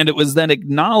 And it was then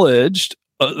acknowledged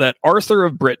that Arthur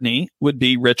of Brittany would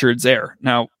be Richard's heir.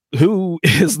 Now, who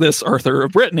is this Arthur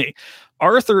of Brittany?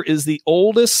 Arthur is the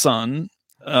oldest son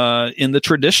in the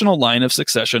traditional line of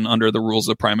succession under the rules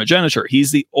of primogeniture. He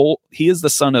is the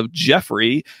son of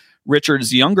Geoffrey,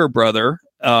 Richard's younger brother,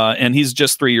 and he's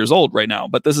just 3 years old right now.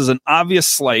 But this is an obvious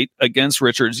slight against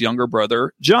Richard's younger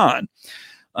brother, John.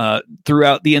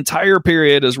 Throughout the entire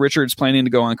period, as Richard's planning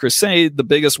to go on crusade, the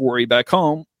biggest worry back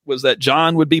home was that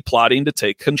John would be plotting to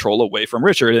take control away from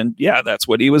Richard. And yeah, that's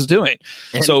what he was doing.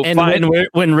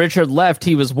 When Richard left,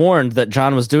 he was warned that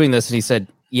John was doing this. And he said,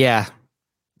 yeah,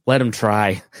 let him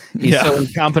try. He's so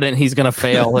incompetent. He's going to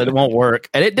fail. It won't work.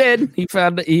 And it did. He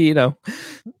found,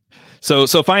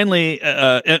 So finally,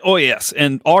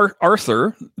 and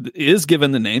Arthur is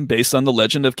given the name based on the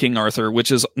legend of King Arthur,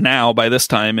 which is now, by this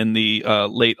time in the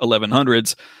late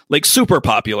 1100s, like super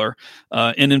popular.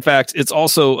 And in fact, it's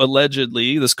also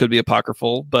allegedly, this could be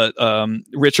apocryphal, but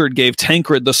Richard gave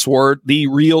Tancred the sword, the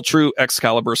real true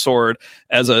Excalibur sword,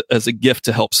 as a gift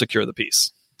to help secure the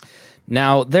peace.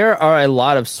 Now, there are a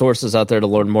lot of sources out there to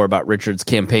learn more about Richard's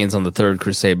campaigns on the Third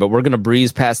Crusade, but we're going to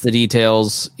breeze past the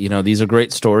details. These are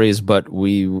great stories, but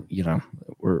we're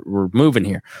moving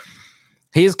here.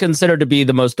 He is considered to be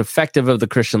the most effective of the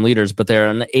Christian leaders, but they're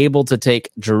unable to take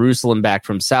Jerusalem back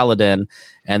from Saladin,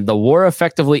 and the war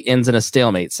effectively ends in a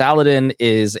stalemate. Saladin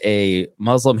is a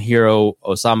Muslim hero.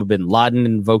 Osama bin Laden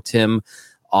invoked him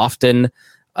often.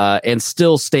 And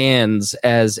still stands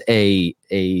as a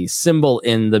symbol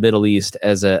in the Middle East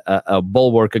as a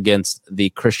bulwark against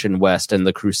the Christian West and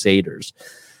the Crusaders.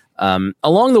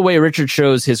 Along the way, Richard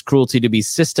shows his cruelty to be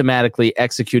systematically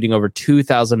executing over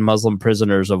 2,000 Muslim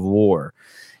prisoners of war.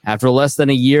 After less than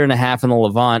a year and a half in the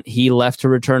Levant, he left to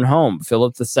return home.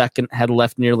 Philip II had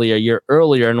left nearly a year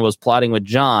earlier and was plotting with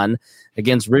John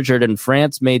against Richard, and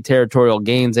France made territorial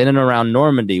gains in and around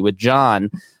Normandy, with John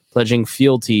pledging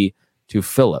fealty to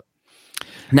Philip.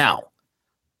 Now,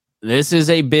 this is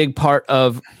a big part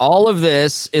of all of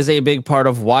this, is a big part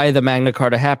of why the Magna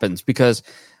Carta happens, because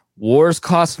wars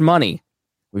cost money.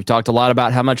 We've talked a lot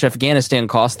about how much Afghanistan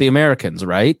cost the Americans,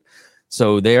 right?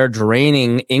 So they are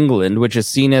draining England, which is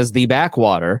seen as the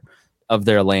backwater of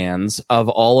their lands, of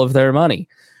all of their money.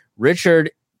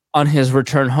 Richard, on his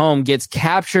return home, gets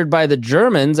captured by the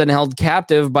Germans and held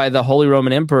captive by the Holy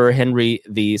Roman Emperor Henry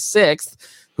VI,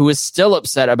 who is still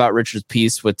upset about Richard's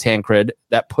peace with Tancred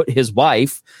that put his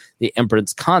wife, the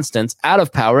Empress Constance, out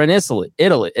of power in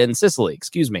Sicily.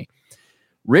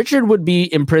 Richard would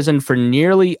be imprisoned for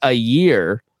nearly a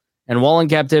year, and while in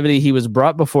captivity, he was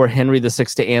brought before Henry VI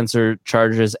to answer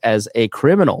charges as a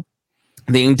criminal.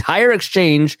 The entire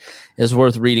exchange is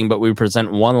worth reading, but we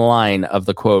present one line of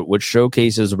the quote, which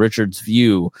showcases Richard's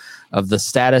view of the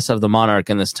status of the monarch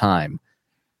in this time.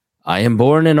 I am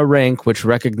born in a rank which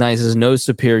recognizes no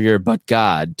superior but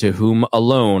God, to whom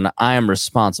alone I am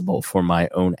responsible for my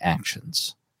own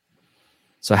actions.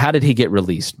 So how did he get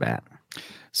released, Matt?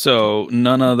 So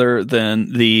none other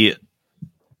than the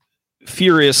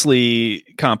furiously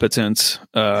competent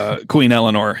Queen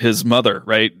Eleanor, his mother,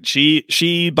 right?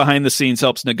 She behind the scenes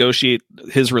helps negotiate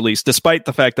his release, despite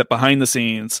the fact that behind the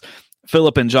scenes,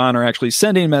 Philip and John are actually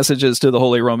sending messages to the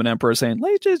Holy Roman Emperor saying,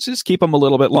 let's just keep him a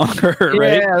little bit longer,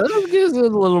 right? Yeah, that'll give us a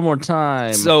little more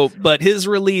time. So, but his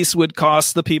release would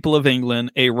cost the people of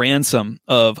England a ransom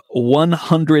of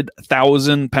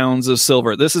 100,000 pounds of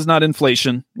silver. This is not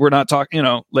inflation. We're not talking,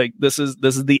 like this is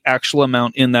the actual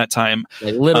amount in that time.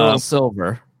 Like literal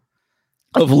silver.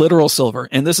 Of literal silver.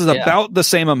 And this is about the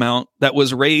same amount that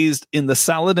was raised in the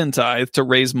Saladin tithe to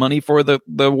raise money for the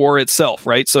war itself,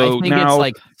 right? So I think now it's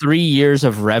like 3 years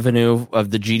of revenue of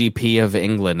the GDP of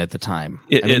England at the time.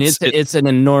 It's an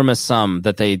enormous sum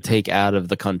that they take out of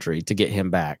the country to get him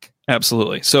back.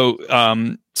 Absolutely. So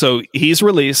he's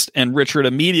released, and Richard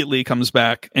immediately comes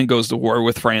back and goes to war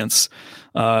with France.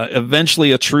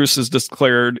 Eventually, a truce is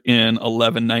declared in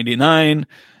 1199.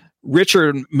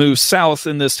 Richard moves south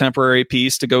in this temporary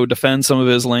peace to go defend some of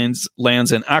his lands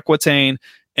in Aquitaine,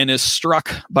 and is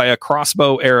struck by a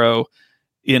crossbow arrow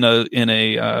in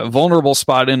a vulnerable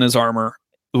spot in his armor.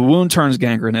 The wound turns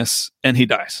gangrenous, and he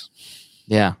dies.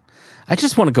 Yeah. I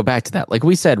just want to go back to that. Like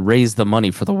we said, raise the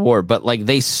money for the war, but like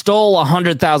they stole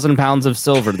 100,000 pounds of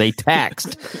silver. They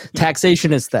taxed.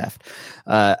 Taxation is theft.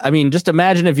 I mean, just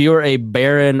imagine if you're a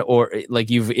baron or like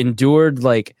you've endured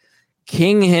like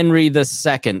King Henry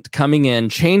II coming in,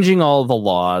 changing all the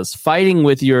laws, fighting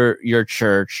with your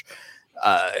church,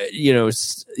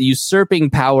 usurping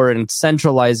power and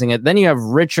centralizing it. Then you have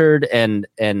Richard and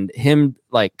him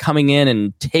like coming in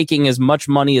and taking as much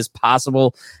money as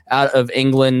possible out of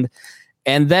England.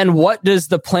 And then what does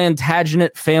the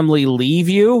Plantagenet family leave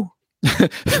you?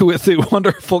 With the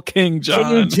wonderful King John.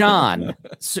 King John,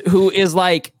 who is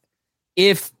like,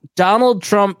 if Donald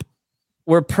Trump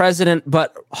were president,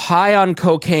 but high on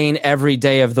cocaine every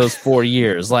day of those 4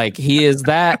 years. Like he is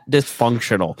that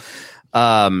dysfunctional,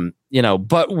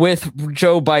 but with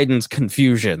Joe Biden's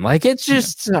confusion, like it's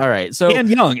just all right. So and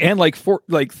young and like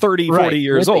 30, 40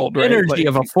 years old, right? Energy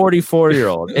of a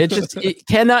 44-year-old. It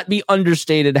cannot be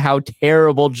understated how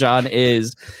terrible John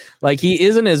is. Like he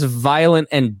isn't as violent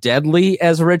and deadly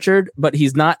as Richard, but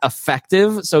he's not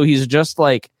effective. So he's just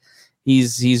like,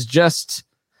 he's just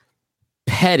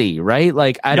petty, right?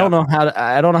 Like I don't know how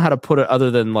to put it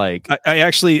other than like I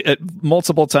actually at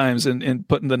multiple times in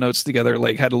putting the notes together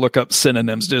like had to look up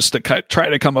synonyms just to try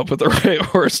to come up with the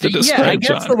right words to describe I guess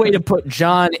John. The way to put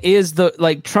John is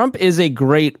Trump is a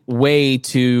great way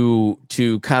to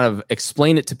kind of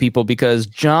explain it to people, because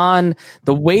John,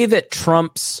 the way that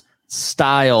Trump's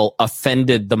style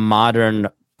offended the modern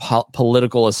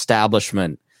political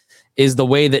establishment is the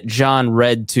way that John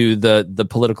read to the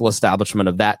political establishment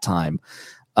of that time.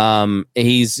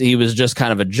 He was just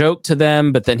kind of a joke to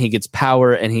them, but then he gets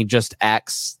power and he just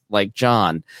acts like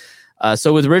John.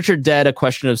 So with Richard dead, a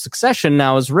question of succession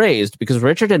now is raised, because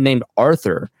Richard had named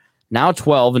Arthur, now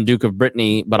 12 and Duke of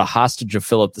Brittany, but a hostage of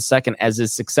Philip II, as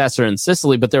his successor in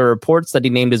Sicily. But there are reports that he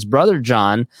named his brother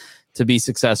John to be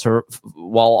successor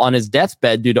while on his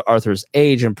deathbed due to Arthur's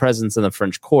age and presence in the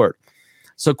French court.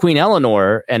 So Queen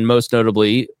Eleanor, and most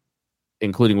notably,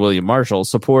 including William Marshall,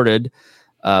 supported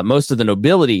most of the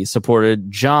nobility supported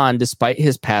John despite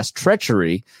his past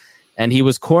treachery, and he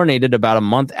was coronated about a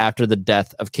month after the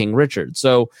death of King Richard.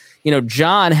 So,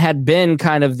 John had been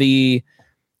kind of the,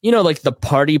 like the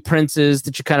party princes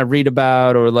that you kind of read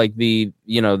about, or like the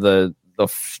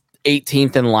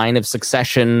 18th in line of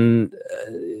succession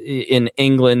in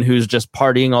England, who's just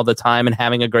partying all the time and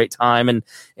having a great time and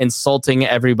insulting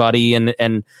everybody.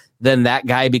 And then that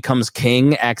guy becomes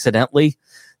king accidentally.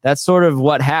 That's sort of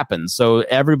what happens. So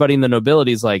everybody in the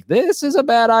nobility is like, this is a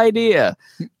bad idea.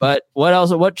 But what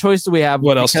else? What choice do we have?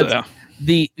 What else?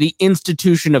 The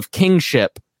institution of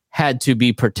kingship had to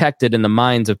be protected in the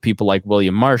minds of people like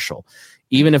William Marshall.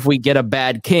 Even if we get a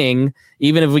bad king,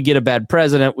 even if we get a bad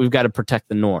president, we've got to protect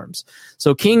the norms.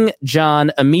 So King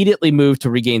John immediately moved to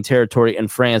regain territory in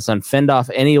France and fend off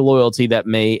any loyalty that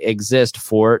may exist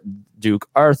for Duke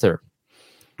Arthur.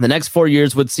 The next 4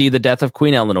 years would see the death of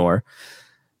Queen Eleanor,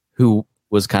 who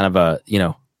was kind of a,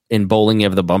 in bowling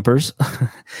of the bumpers.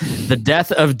 The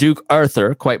death of Duke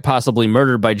Arthur, quite possibly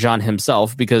murdered by John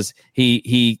himself, because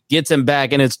he gets him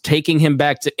back and it's taking him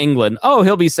back to England. Oh,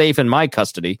 he'll be safe in my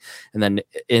custody, and then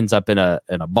ends up in a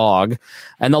bog.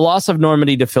 And the loss of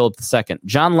Normandy to Philip II.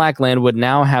 John Lackland would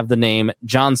now have the name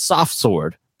John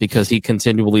Softsword because he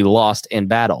continually lost in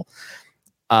battle.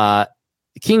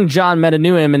 King John met a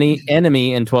new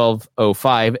enemy in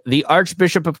 1205. The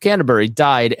Archbishop of Canterbury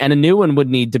died, and a new one would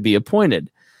need to be appointed.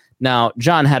 Now,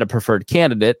 John had a preferred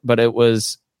candidate, but it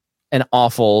was an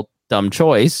awful, dumb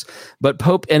choice. But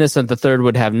Pope Innocent III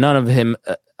would have none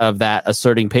of that,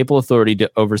 asserting papal authority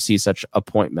to oversee such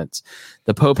appointments.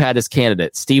 The Pope had his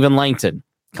candidate, Stephen Langton,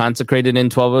 consecrated in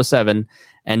 1207,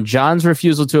 and John's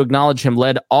refusal to acknowledge him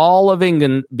led all of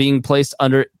England being placed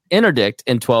under interdict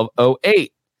in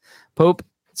 1208.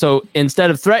 So instead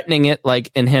of threatening it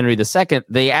like in Henry II,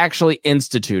 they actually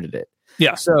instituted it.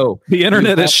 Yeah. So the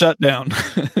internet is shut down.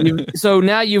 So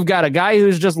now you've got a guy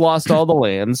who's just lost all the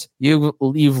lands.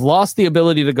 You've lost the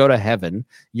ability to go to heaven.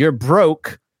 You're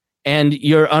broke, and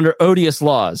you're under odious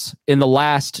laws in the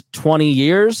last 20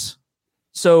 years.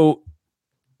 So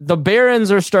the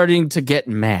barons are starting to get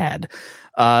mad.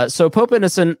 So Pope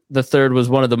Innocent III was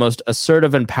one of the most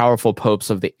assertive and powerful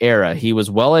popes of the era. He was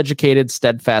well-educated,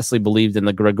 steadfastly believed in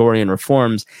the Gregorian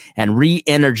reforms, and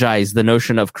re-energized the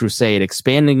notion of crusade,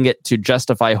 expanding it to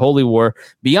justify holy war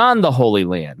beyond the Holy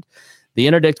Land. The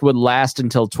interdict would last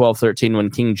until 1213, when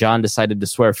King John decided to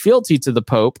swear fealty to the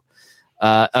Pope,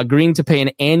 agreeing to pay an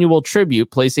annual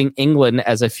tribute, placing England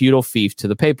as a feudal fief to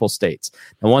the Papal States.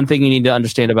 Now, one thing you need to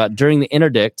understand about during the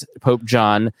interdict, Pope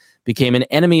John became an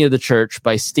enemy of the church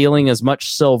by stealing as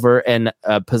much silver and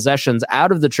possessions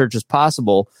out of the church as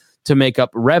possible to make up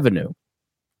revenue.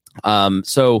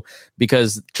 So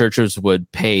because churches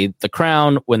would pay the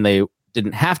crown when they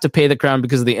didn't have to pay the crown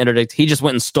because of the interdict, he just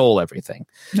went and stole everything.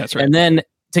 That's right. And then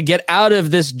to get out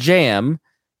of this jam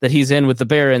that he's in with the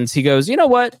barons, he goes, you know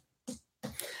what?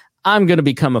 I'm going to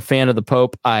become a fan of the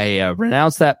Pope. I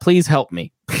renounce that. Please help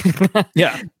me.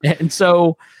 Yeah. And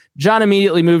so John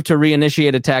immediately moved to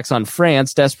reinitiate attacks on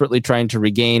France, desperately trying to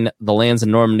regain the lands in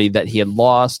Normandy that he had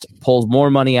lost, pulled more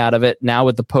money out of it. Now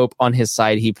with the Pope on his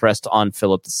side, he pressed on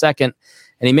Philip II, and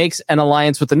he makes an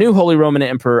alliance with the new Holy Roman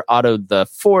Emperor Otto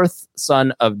IV,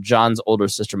 son of John's older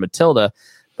sister Matilda.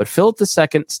 But Philip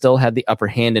II still had the upper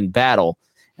hand in battle,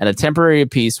 and a temporary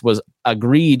peace was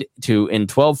agreed to in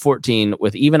 1214,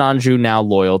 with even Anjou now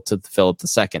loyal to Philip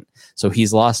II. So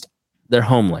he's lost their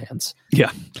homelands.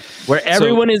 Yeah. Where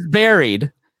everyone is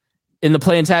buried in the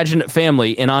Plantagenet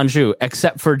family in Anjou,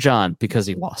 except for John, because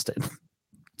he lost it.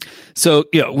 So,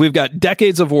 we've got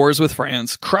decades of wars with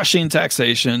France, crushing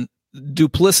taxation,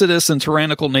 duplicitous and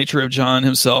tyrannical nature of John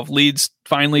himself leads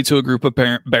finally to a group of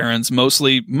barons,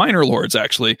 mostly minor lords,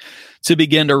 actually, to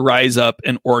begin to rise up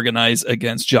and organize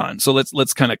against John. So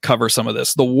let's kind of cover some of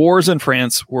this. The wars in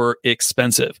France were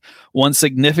expensive. One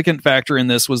significant factor in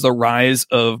this was the rise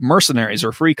of mercenaries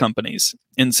or free companies.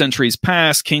 In centuries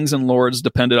past, kings and lords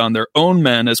depended on their own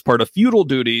men as part of feudal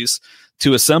duties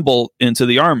to assemble into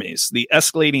the armies. The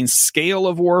escalating scale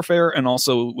of warfare, and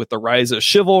also with the rise of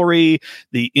chivalry,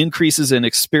 the increases in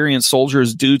experienced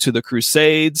soldiers due to the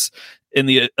Crusades, and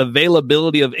the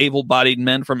availability of able-bodied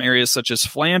men from areas such as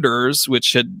Flanders,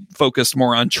 which had focused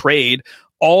more on trade,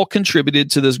 all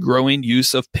contributed to this growing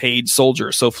use of paid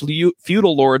soldiers. So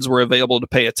feudal lords were available to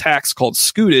pay a tax called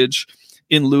scutage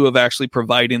in lieu of actually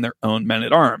providing their own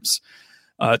men-at-arms.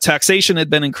 Taxation had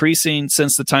been increasing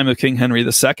since the time of King Henry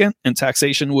II, and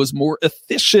taxation was more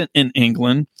efficient in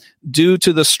England due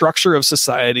to the structure of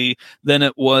society than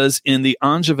it was in the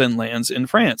Angevin lands in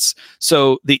France.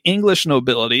 So the English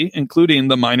nobility, including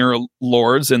the minor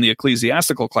lords and the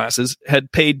ecclesiastical classes,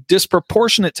 had paid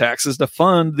disproportionate taxes to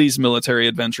fund these military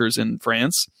adventures in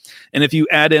France. And if you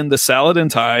add in the Saladin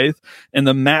tithe and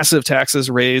the massive taxes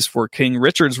raised for King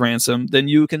Richard's ransom, then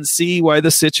you can see why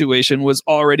the situation was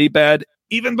already bad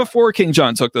even before King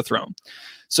John took the throne.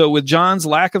 So with John's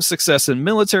lack of success in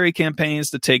military campaigns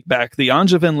to take back the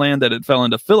Angevin land that had fell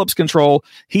into Philip's control,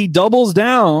 he doubles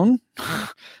down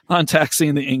on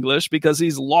taxing the English because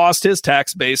he's lost his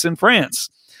tax base in France.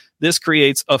 This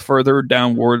creates a further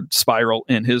downward spiral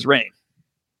in his reign.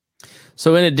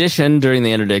 So in addition, during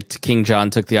the interdict, King John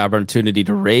took the opportunity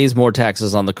to raise more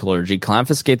taxes on the clergy,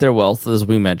 confiscate their wealth, as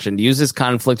we mentioned, use his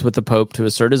conflict with the Pope to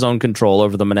assert his own control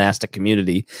over the monastic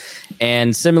community.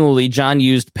 And similarly, John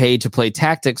used pay-to-play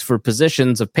tactics for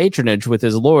positions of patronage with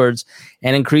his lords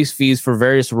and increased fees for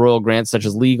various royal grants, such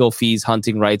as legal fees,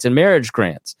 hunting rights, and marriage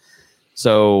grants.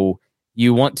 So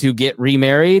you want to get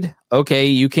remarried? Okay,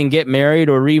 you can get married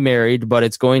or remarried, but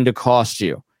it's going to cost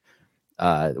you.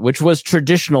 Which was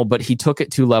traditional, but he took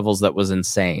it to levels that was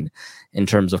insane in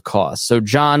terms of cost. So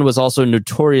John was also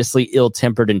notoriously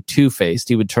ill-tempered and two-faced.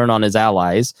 He would turn on his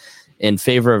allies in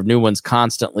favor of new ones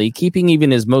constantly, keeping even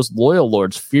his most loyal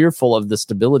lords fearful of the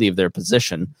stability of their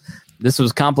position. This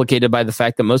was complicated by the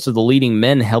fact that most of the leading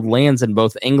men held lands in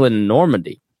both England and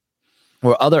Normandy.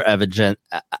 or other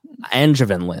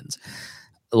Angevin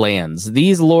lands.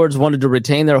 These lords wanted to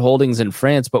retain their holdings in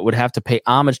France, but would have to pay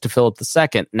homage to Philip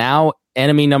II, now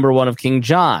enemy number one of King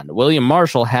John. William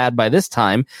Marshal had, by this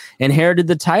time, inherited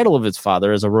the title of his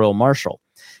father as a royal marshal.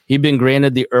 He'd been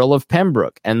granted the Earl of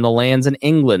Pembroke and the lands in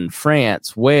England,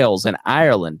 France, Wales, and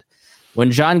Ireland. When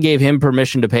John gave him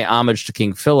permission to pay homage to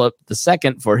King Philip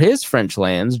II for his French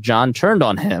lands, John turned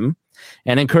on him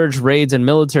and encouraged raids and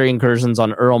military incursions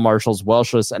on Earl Marshal's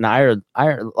Welsh and Ireland.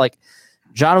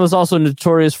 John was also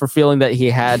notorious for feeling that he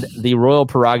had the royal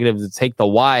prerogative to take the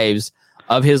wives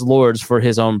of his lords for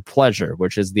his own pleasure,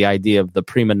 which is the idea of the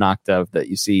prima nocta that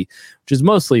you see, which is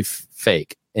mostly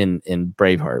fake in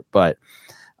Braveheart. But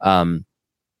but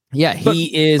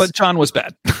John was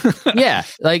bad. Yeah,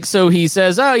 so he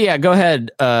says, "Oh yeah, go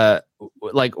ahead."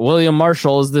 William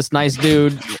Marshal is this nice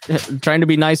dude trying to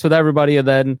be nice with everybody, and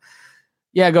then,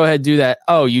 yeah, go ahead, do that.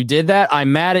 Oh, you did that?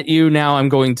 I'm mad at you. Now I'm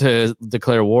going to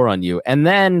declare war on you. And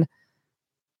then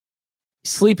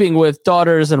sleeping with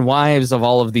daughters and wives of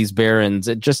all of these barons,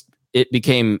 it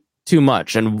became too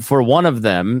much. And for one of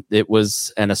them, it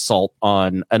was an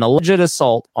alleged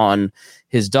assault on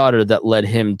his daughter that led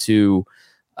him to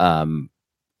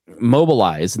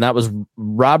mobilize. And that was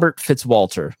Robert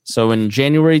Fitzwalter. So in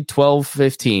January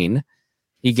 1215,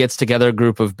 he gets together a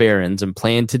group of barons and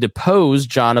planned to depose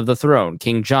John of the throne.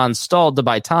 King John stalled to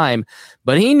buy time,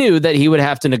 but he knew that he would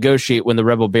have to negotiate when the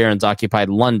rebel barons occupied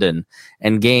London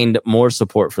and gained more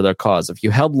support for their cause. If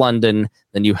you held London,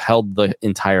 then you held the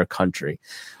entire country.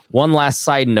 One last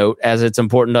side note, as it's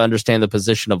important to understand the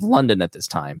position of London at this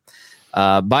time.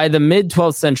 By the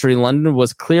mid-12th century, London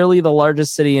was clearly the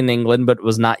largest city in England, but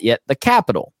was not yet the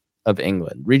capital of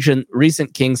England.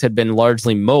 Recent kings had been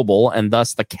largely mobile, and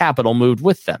thus the capital moved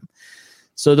with them.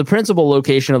 So the principal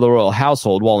location of the royal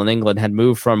household, while in England, had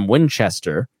moved from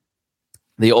Winchester,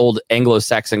 the old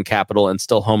Anglo-Saxon capital and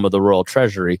still home of the royal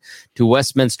treasury, to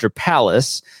Westminster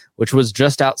Palace, which was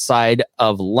just outside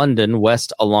of London,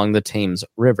 west along the Thames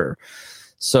River.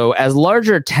 So as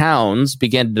larger towns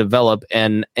began to develop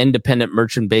an independent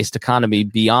merchant-based economy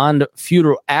beyond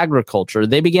feudal agriculture,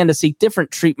 they began to seek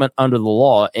different treatment under the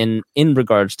law in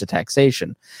regards to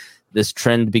taxation. This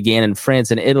trend began in France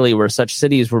and Italy, where such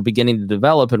cities were beginning to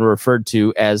develop and were referred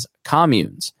to as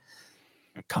communes.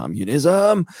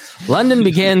 Communism. London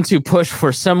began to push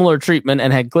for similar treatment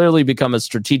and had clearly become a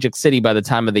strategic city by the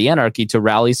time of the anarchy to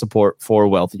rally support for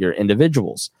wealthier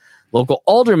individuals. Local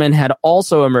aldermen had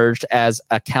also emerged as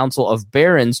a council of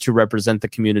barons to represent the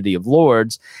community of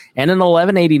lords, and in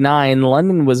 1189,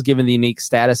 London was given the unique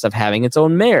status of having its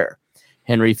own mayor.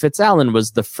 Henry Fitzalan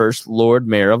was the first Lord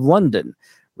Mayor of London.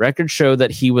 Records show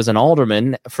that he was an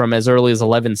alderman from as early as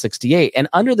 1168, and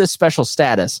under this special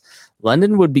status,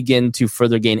 London would begin to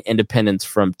further gain independence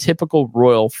from typical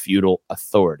royal feudal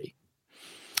authority.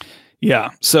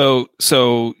 Yeah. So,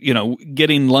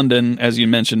 getting London, as you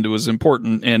mentioned, was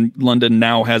important, and London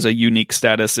now has a unique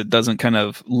status. It doesn't kind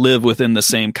of live within the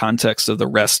same context of the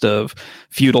rest of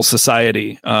feudal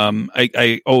society.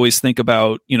 I always think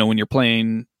about, when you're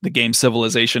playing the game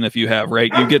Civilization, if you have,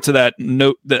 right, you get to that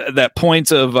note, that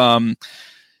point of,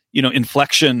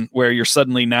 inflection where you're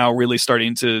suddenly now really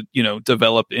starting to,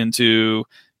 develop into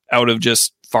out of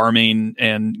just farming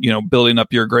and, building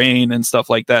up your grain and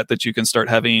stuff like that, that you can start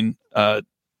having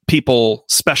people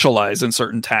specialize in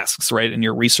certain tasks, right? And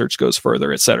your research goes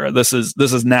further, et cetera. This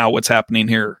is now what's happening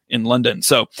here in London.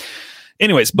 So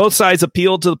anyways, both sides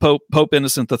appealed to the Pope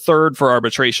Innocent III for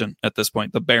arbitration at this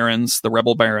point, the barons, the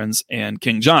rebel barons, and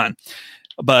King John.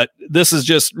 But this is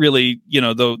just really,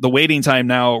 the waiting time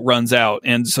now runs out.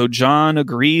 And so John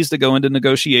agrees to go into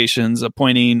negotiations,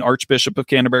 appointing Archbishop of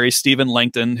Canterbury, Stephen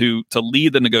Langton, to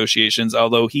lead the negotiations,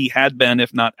 although he had been,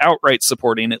 if not outright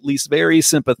supporting, at least very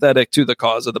sympathetic to the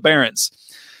cause of the barons.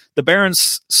 The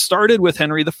barons started with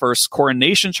Henry I's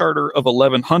coronation charter of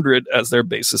 1100 as their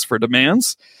basis for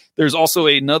demands. There's also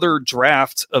another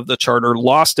draft of the charter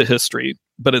lost to history,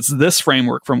 but it's this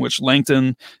framework from which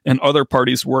Langton and other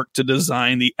parties worked to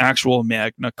design the actual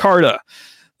Magna Carta.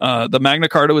 The Magna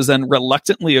Carta was then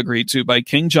reluctantly agreed to by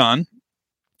King John,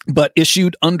 but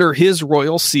issued under his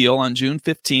royal seal on June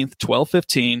 15th,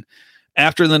 1215,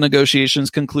 after the negotiations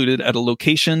concluded at a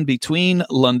location between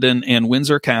London and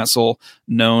Windsor Castle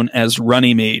known as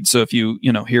Runnymede. So if you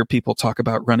hear people talk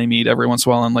about Runnymede every once in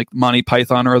a while on like Monty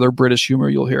Python or other British humor,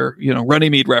 you'll hear,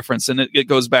 Runnymede reference. And it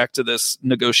goes back to this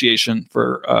negotiation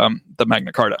for the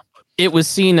Magna Carta. it was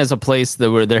seen as a place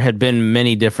where there had been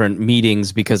many different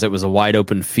meetings because it was a wide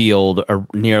open field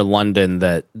near London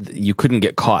that you couldn't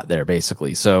get caught there,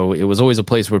 basically. So it was always a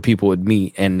place where people would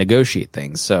meet and negotiate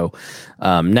things. So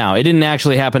now it didn't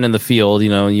actually happen in the field.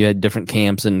 You had different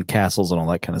camps and castles and all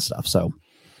that kind of stuff. So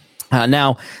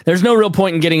now there's no real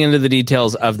point in getting into the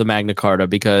details of the Magna Carta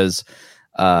because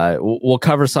we'll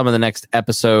cover some in the next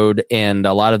episode, and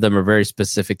a lot of them are very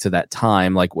specific to that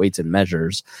time, like weights and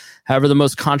measures. However, the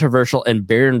most controversial and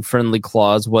baron-friendly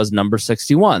clause was number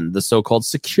 61, the so-called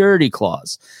security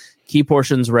clause. Key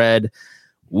portions read,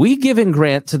 "We give and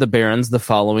grant to the barons the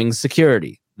following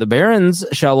security. The barons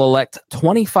shall elect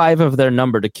 25 of their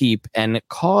number to keep and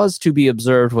cause to be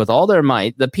observed with all their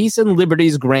might the peace and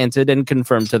liberties granted and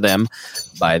confirmed to them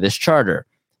by this charter.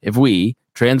 If we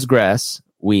transgress,"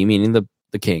 we meaning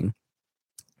the king,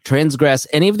 "transgress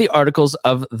any of the articles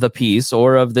of the peace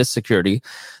or of this security,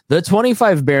 the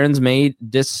 25 barons may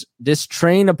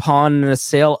distrain upon and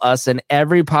assail us in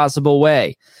every possible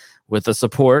way, with the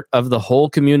support of the whole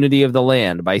community of the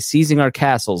land, by seizing our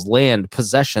castles, land,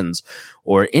 possessions,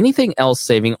 or anything else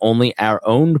saving only our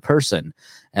own person,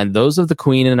 and those of the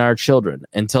queen and our children,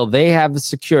 until they have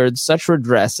secured such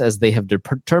redress as they have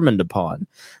determined upon.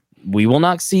 We will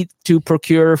not seek to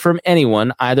procure from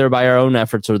anyone, either by our own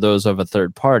efforts or those of a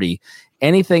third party,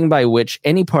 anything by which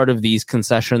any part of these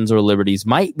concessions or liberties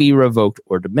might be revoked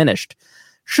or diminished.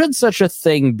 Should such a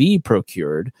thing be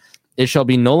procured, it shall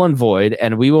be null and void,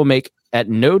 and we will make at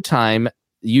no time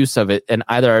use of it, and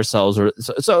either ourselves or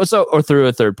through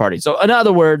a third party." So, in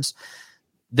other words,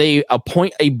 they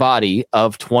appoint a body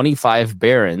of 25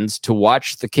 barons to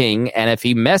watch the king, and if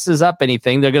he messes up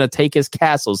anything, they're going to take his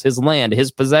castles, his land,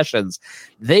 his possessions.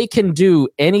 They can do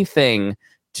anything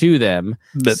to them,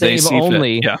 that save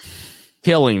only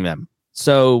killing them.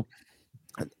 So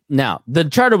now the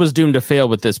charter was doomed to fail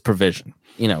with this provision.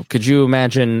 Could you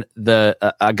imagine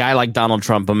a guy like Donald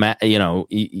Trump?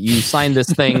 You sign this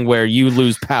thing where you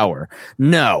lose power.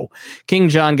 No, King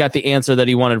John got the answer that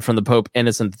he wanted from the Pope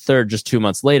Innocent III just 2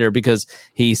 months later because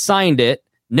he signed it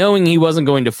knowing he wasn't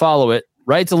going to follow it.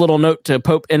 Writes a little note to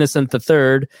Pope Innocent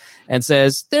III and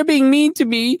says, "They're being mean to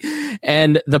me."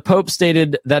 And the Pope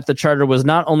stated that the charter was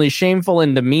not only shameful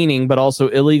and demeaning, but also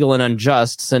illegal and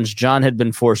unjust, since John had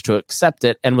been forced to accept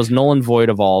it and was null and void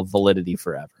of all validity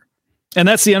forever. And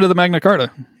that's the end of the Magna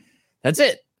Carta. That's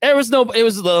it. It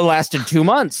lasted 2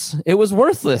 months. It was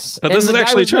worthless. But this is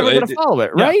actually true. We're going to follow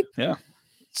it, right? Yeah.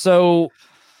 So,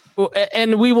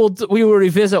 and we will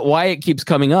revisit why it keeps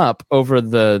coming up over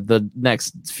the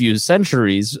next few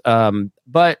centuries.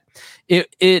 But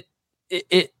the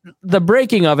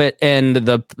breaking of it and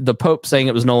the Pope saying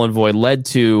it was null and void led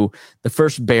to the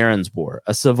First Barons' War,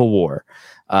 a civil war.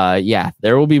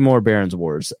 There will be more Barons'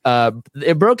 Wars.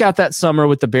 It broke out that summer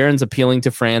with the barons appealing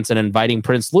to France and inviting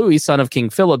Prince Louis, son of King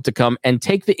Philip, to come and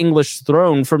take the English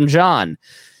throne from John.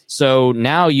 So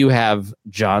now you have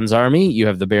John's army, you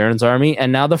have the Barons' army,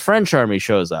 and now the French army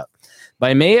shows up.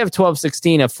 By May of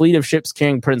 1216, a fleet of ships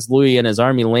carrying Prince Louis and his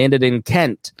army landed in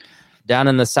Kent, down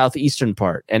in the southeastern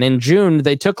part. And in June,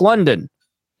 they took London.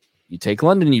 You take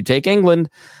London, you take England.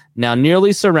 Now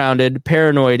nearly surrounded,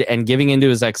 paranoid, and giving into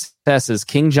his excesses,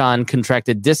 King John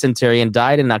contracted dysentery and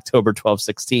died in October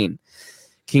 1216.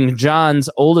 King John's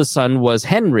oldest son was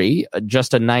Henry,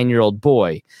 just a 9-year-old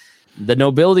boy. The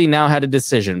nobility now had a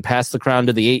decision: pass the crown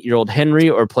to the 8-year-old Henry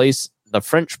or place the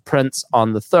French prince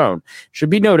on the throne. It should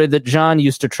be noted that John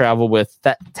used to travel with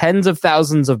tens of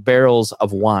thousands of barrels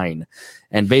of wine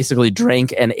and basically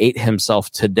drank and ate himself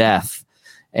to death.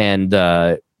 And,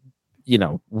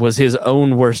 was his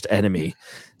own worst enemy.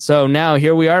 So now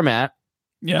here we are, Matt.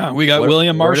 Yeah, we got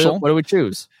William Marshall. What do we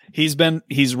choose?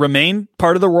 He's remained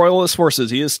part of the royalist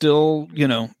forces. He is still,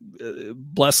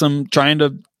 bless him, trying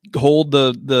to hold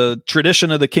the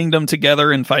tradition of the kingdom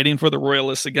together and fighting for the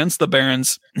royalists against the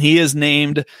barons. He is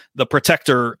named the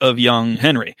protector of young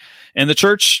Henry. And the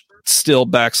church still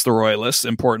backs the royalists,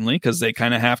 importantly, because they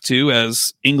kind of have to,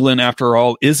 as England, after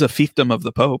all, is a fiefdom of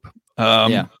the Pope.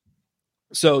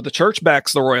 So the church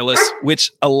backs the royalists,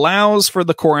 which allows for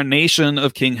the coronation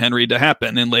of King Henry to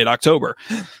happen in late October.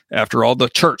 After all, the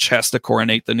church has to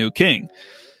coronate the new king.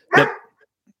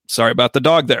 Sorry about the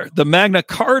dog there. The Magna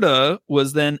Carta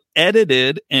was then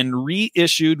edited and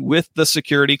reissued with the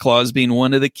security clause being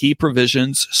one of the key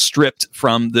provisions stripped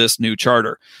from this new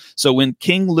charter. So when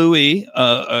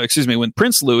when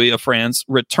Prince Louis of France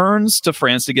returns to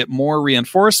France to get more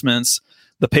reinforcements,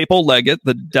 the papal legate,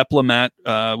 the diplomat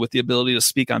with the ability to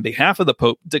speak on behalf of the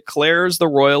Pope, declares the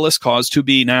royalist cause to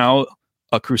be now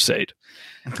a crusade.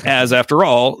 As, after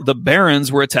all, the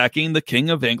barons were attacking the King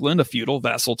of England, a feudal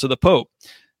vassal to the Pope.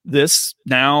 This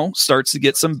now starts to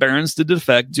get some barons to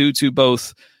defect due to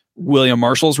both William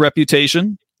Marshall's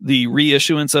reputation, the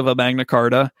reissuance of a Magna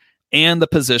Carta, and the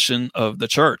position of the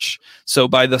church. So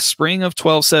by the spring of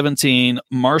 1217,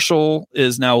 Marshall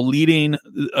is now leading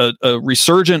a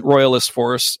resurgent royalist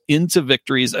force into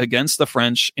victories against the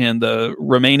French and the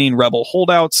remaining rebel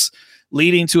holdouts,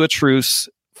 leading to a truce,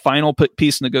 final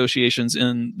peace negotiations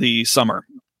in the summer.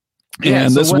 Yeah,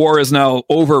 and so this war is now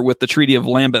over with the Treaty of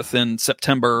Lambeth in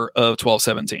September of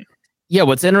 1217. Yeah,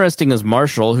 what's interesting is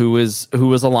Marshall, who was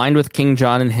aligned with King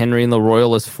John and Henry and the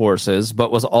royalist forces,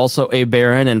 but was also a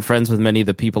baron and friends with many of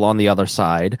the people on the other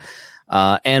side,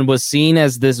 and was seen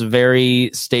as this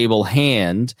very stable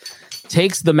hand,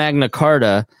 takes the Magna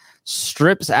Carta,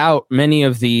 strips out many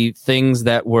of the things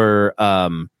that were,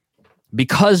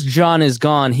 because John is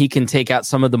gone, he can take out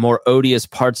some of the more odious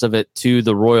parts of it to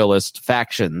the royalist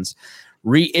factions,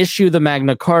 reissue the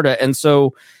Magna Carta, and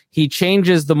so he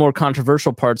changes the more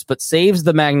controversial parts, but saves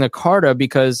the Magna Carta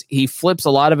because he flips a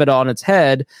lot of it on its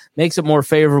head, makes it more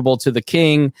favorable to the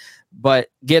king, but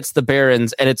gets the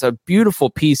barons. And it's a beautiful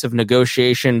piece of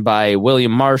negotiation by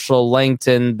William Marshall,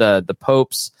 Langton, the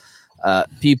Pope's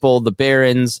people, the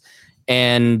barons,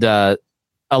 and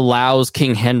allows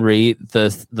King Henry the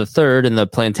Third and the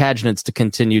Plantagenets to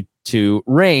continue to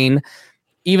reign.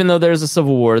 Even though there's a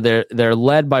civil war, they're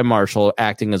led by Marshall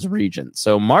acting as regent.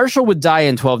 So Marshall would die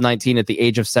in 1219 at the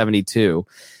age of 72,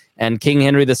 and King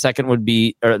Henry II would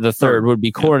be, or the Third would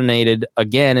be coronated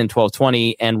again in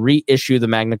 1220 and reissue the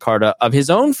Magna Carta of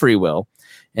his own free will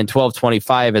in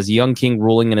 1225 as young king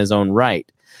ruling in his own right.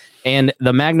 And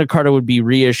the Magna Carta would be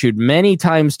reissued many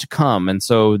times to come, and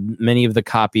so many of the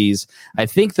copies, I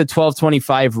think the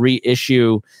 1225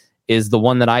 reissue is the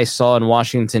one that I saw in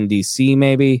Washington, D.C.,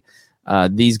 maybe.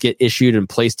 These get issued and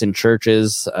placed in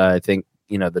churches. I think,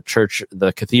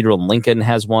 the cathedral in Lincoln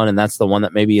has one, and that's the one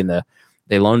that maybe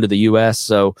they loaned to the U.S.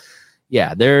 So,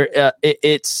 yeah,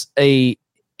 it's a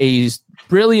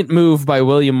brilliant move by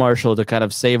William Marshall to kind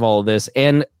of save all of this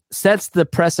and sets the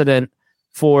precedent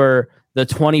for the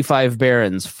 25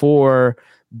 barons, for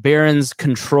barons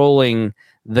controlling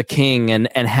the king and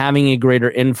having a greater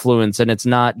influence. And it's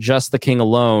not just the king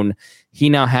alone. He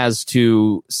now has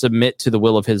to submit to the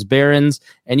will of his barons,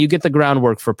 and you get the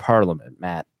groundwork for Parliament,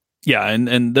 Matt. Yeah,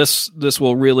 and this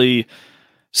will really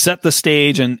set the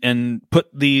stage and put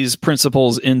these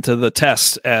principles into the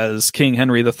test as King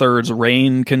Henry III's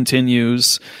reign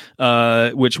continues,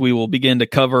 which we will begin to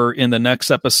cover in the next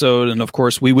episode. And of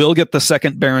course, we will get the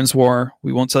Second Barons' War.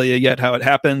 We won't tell you yet how it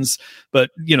happens,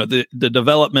 but the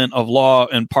development of law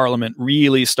and Parliament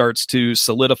really starts to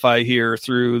solidify here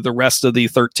through the rest of the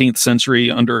 13th century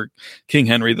under King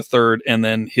Henry III and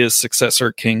then his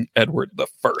successor, King Edward I.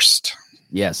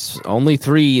 Yes, only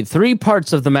three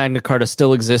parts of the Magna Carta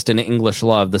still exist in English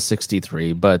law of the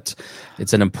 63, but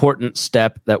it's an important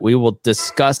step that we will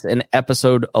discuss in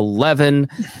episode 11.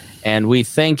 And we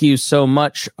thank you so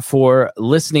much for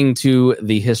listening to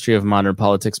the History of Modern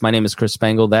Politics. My name is Chris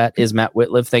Spangle. That is Matt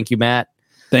Whitliff. Thank you, Matt.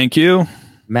 Thank you.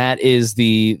 Matt is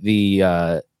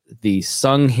the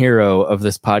sung hero of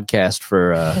this podcast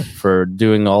for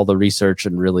doing all the research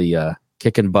and really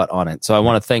kicking butt on it. So I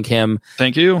want to thank him.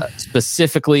 Thank you.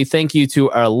 Specifically, thank you to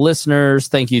our listeners.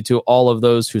 Thank you to all of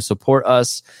those who support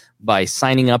us by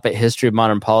signing up at History of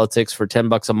Modern Politics for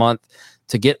 $10 a month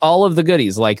to get all of the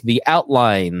goodies like the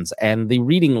outlines and the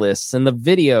reading lists and the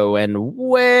video and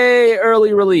way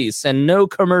early release and no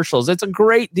commercials. It's a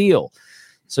great deal.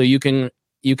 So you can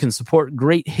support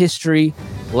great history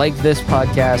like this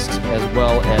podcast as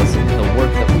well as the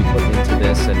work that we put into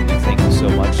this, and we thank you so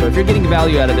much. So if you're getting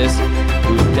value out of this,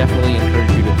 we would definitely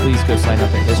encourage you to please go sign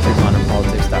up at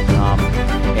historymodernpolitics.com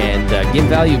and get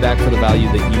value back for the value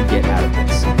that you get out of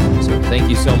this. So thank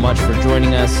you so much for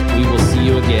joining us. We will see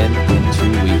you again in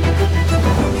 2 weeks.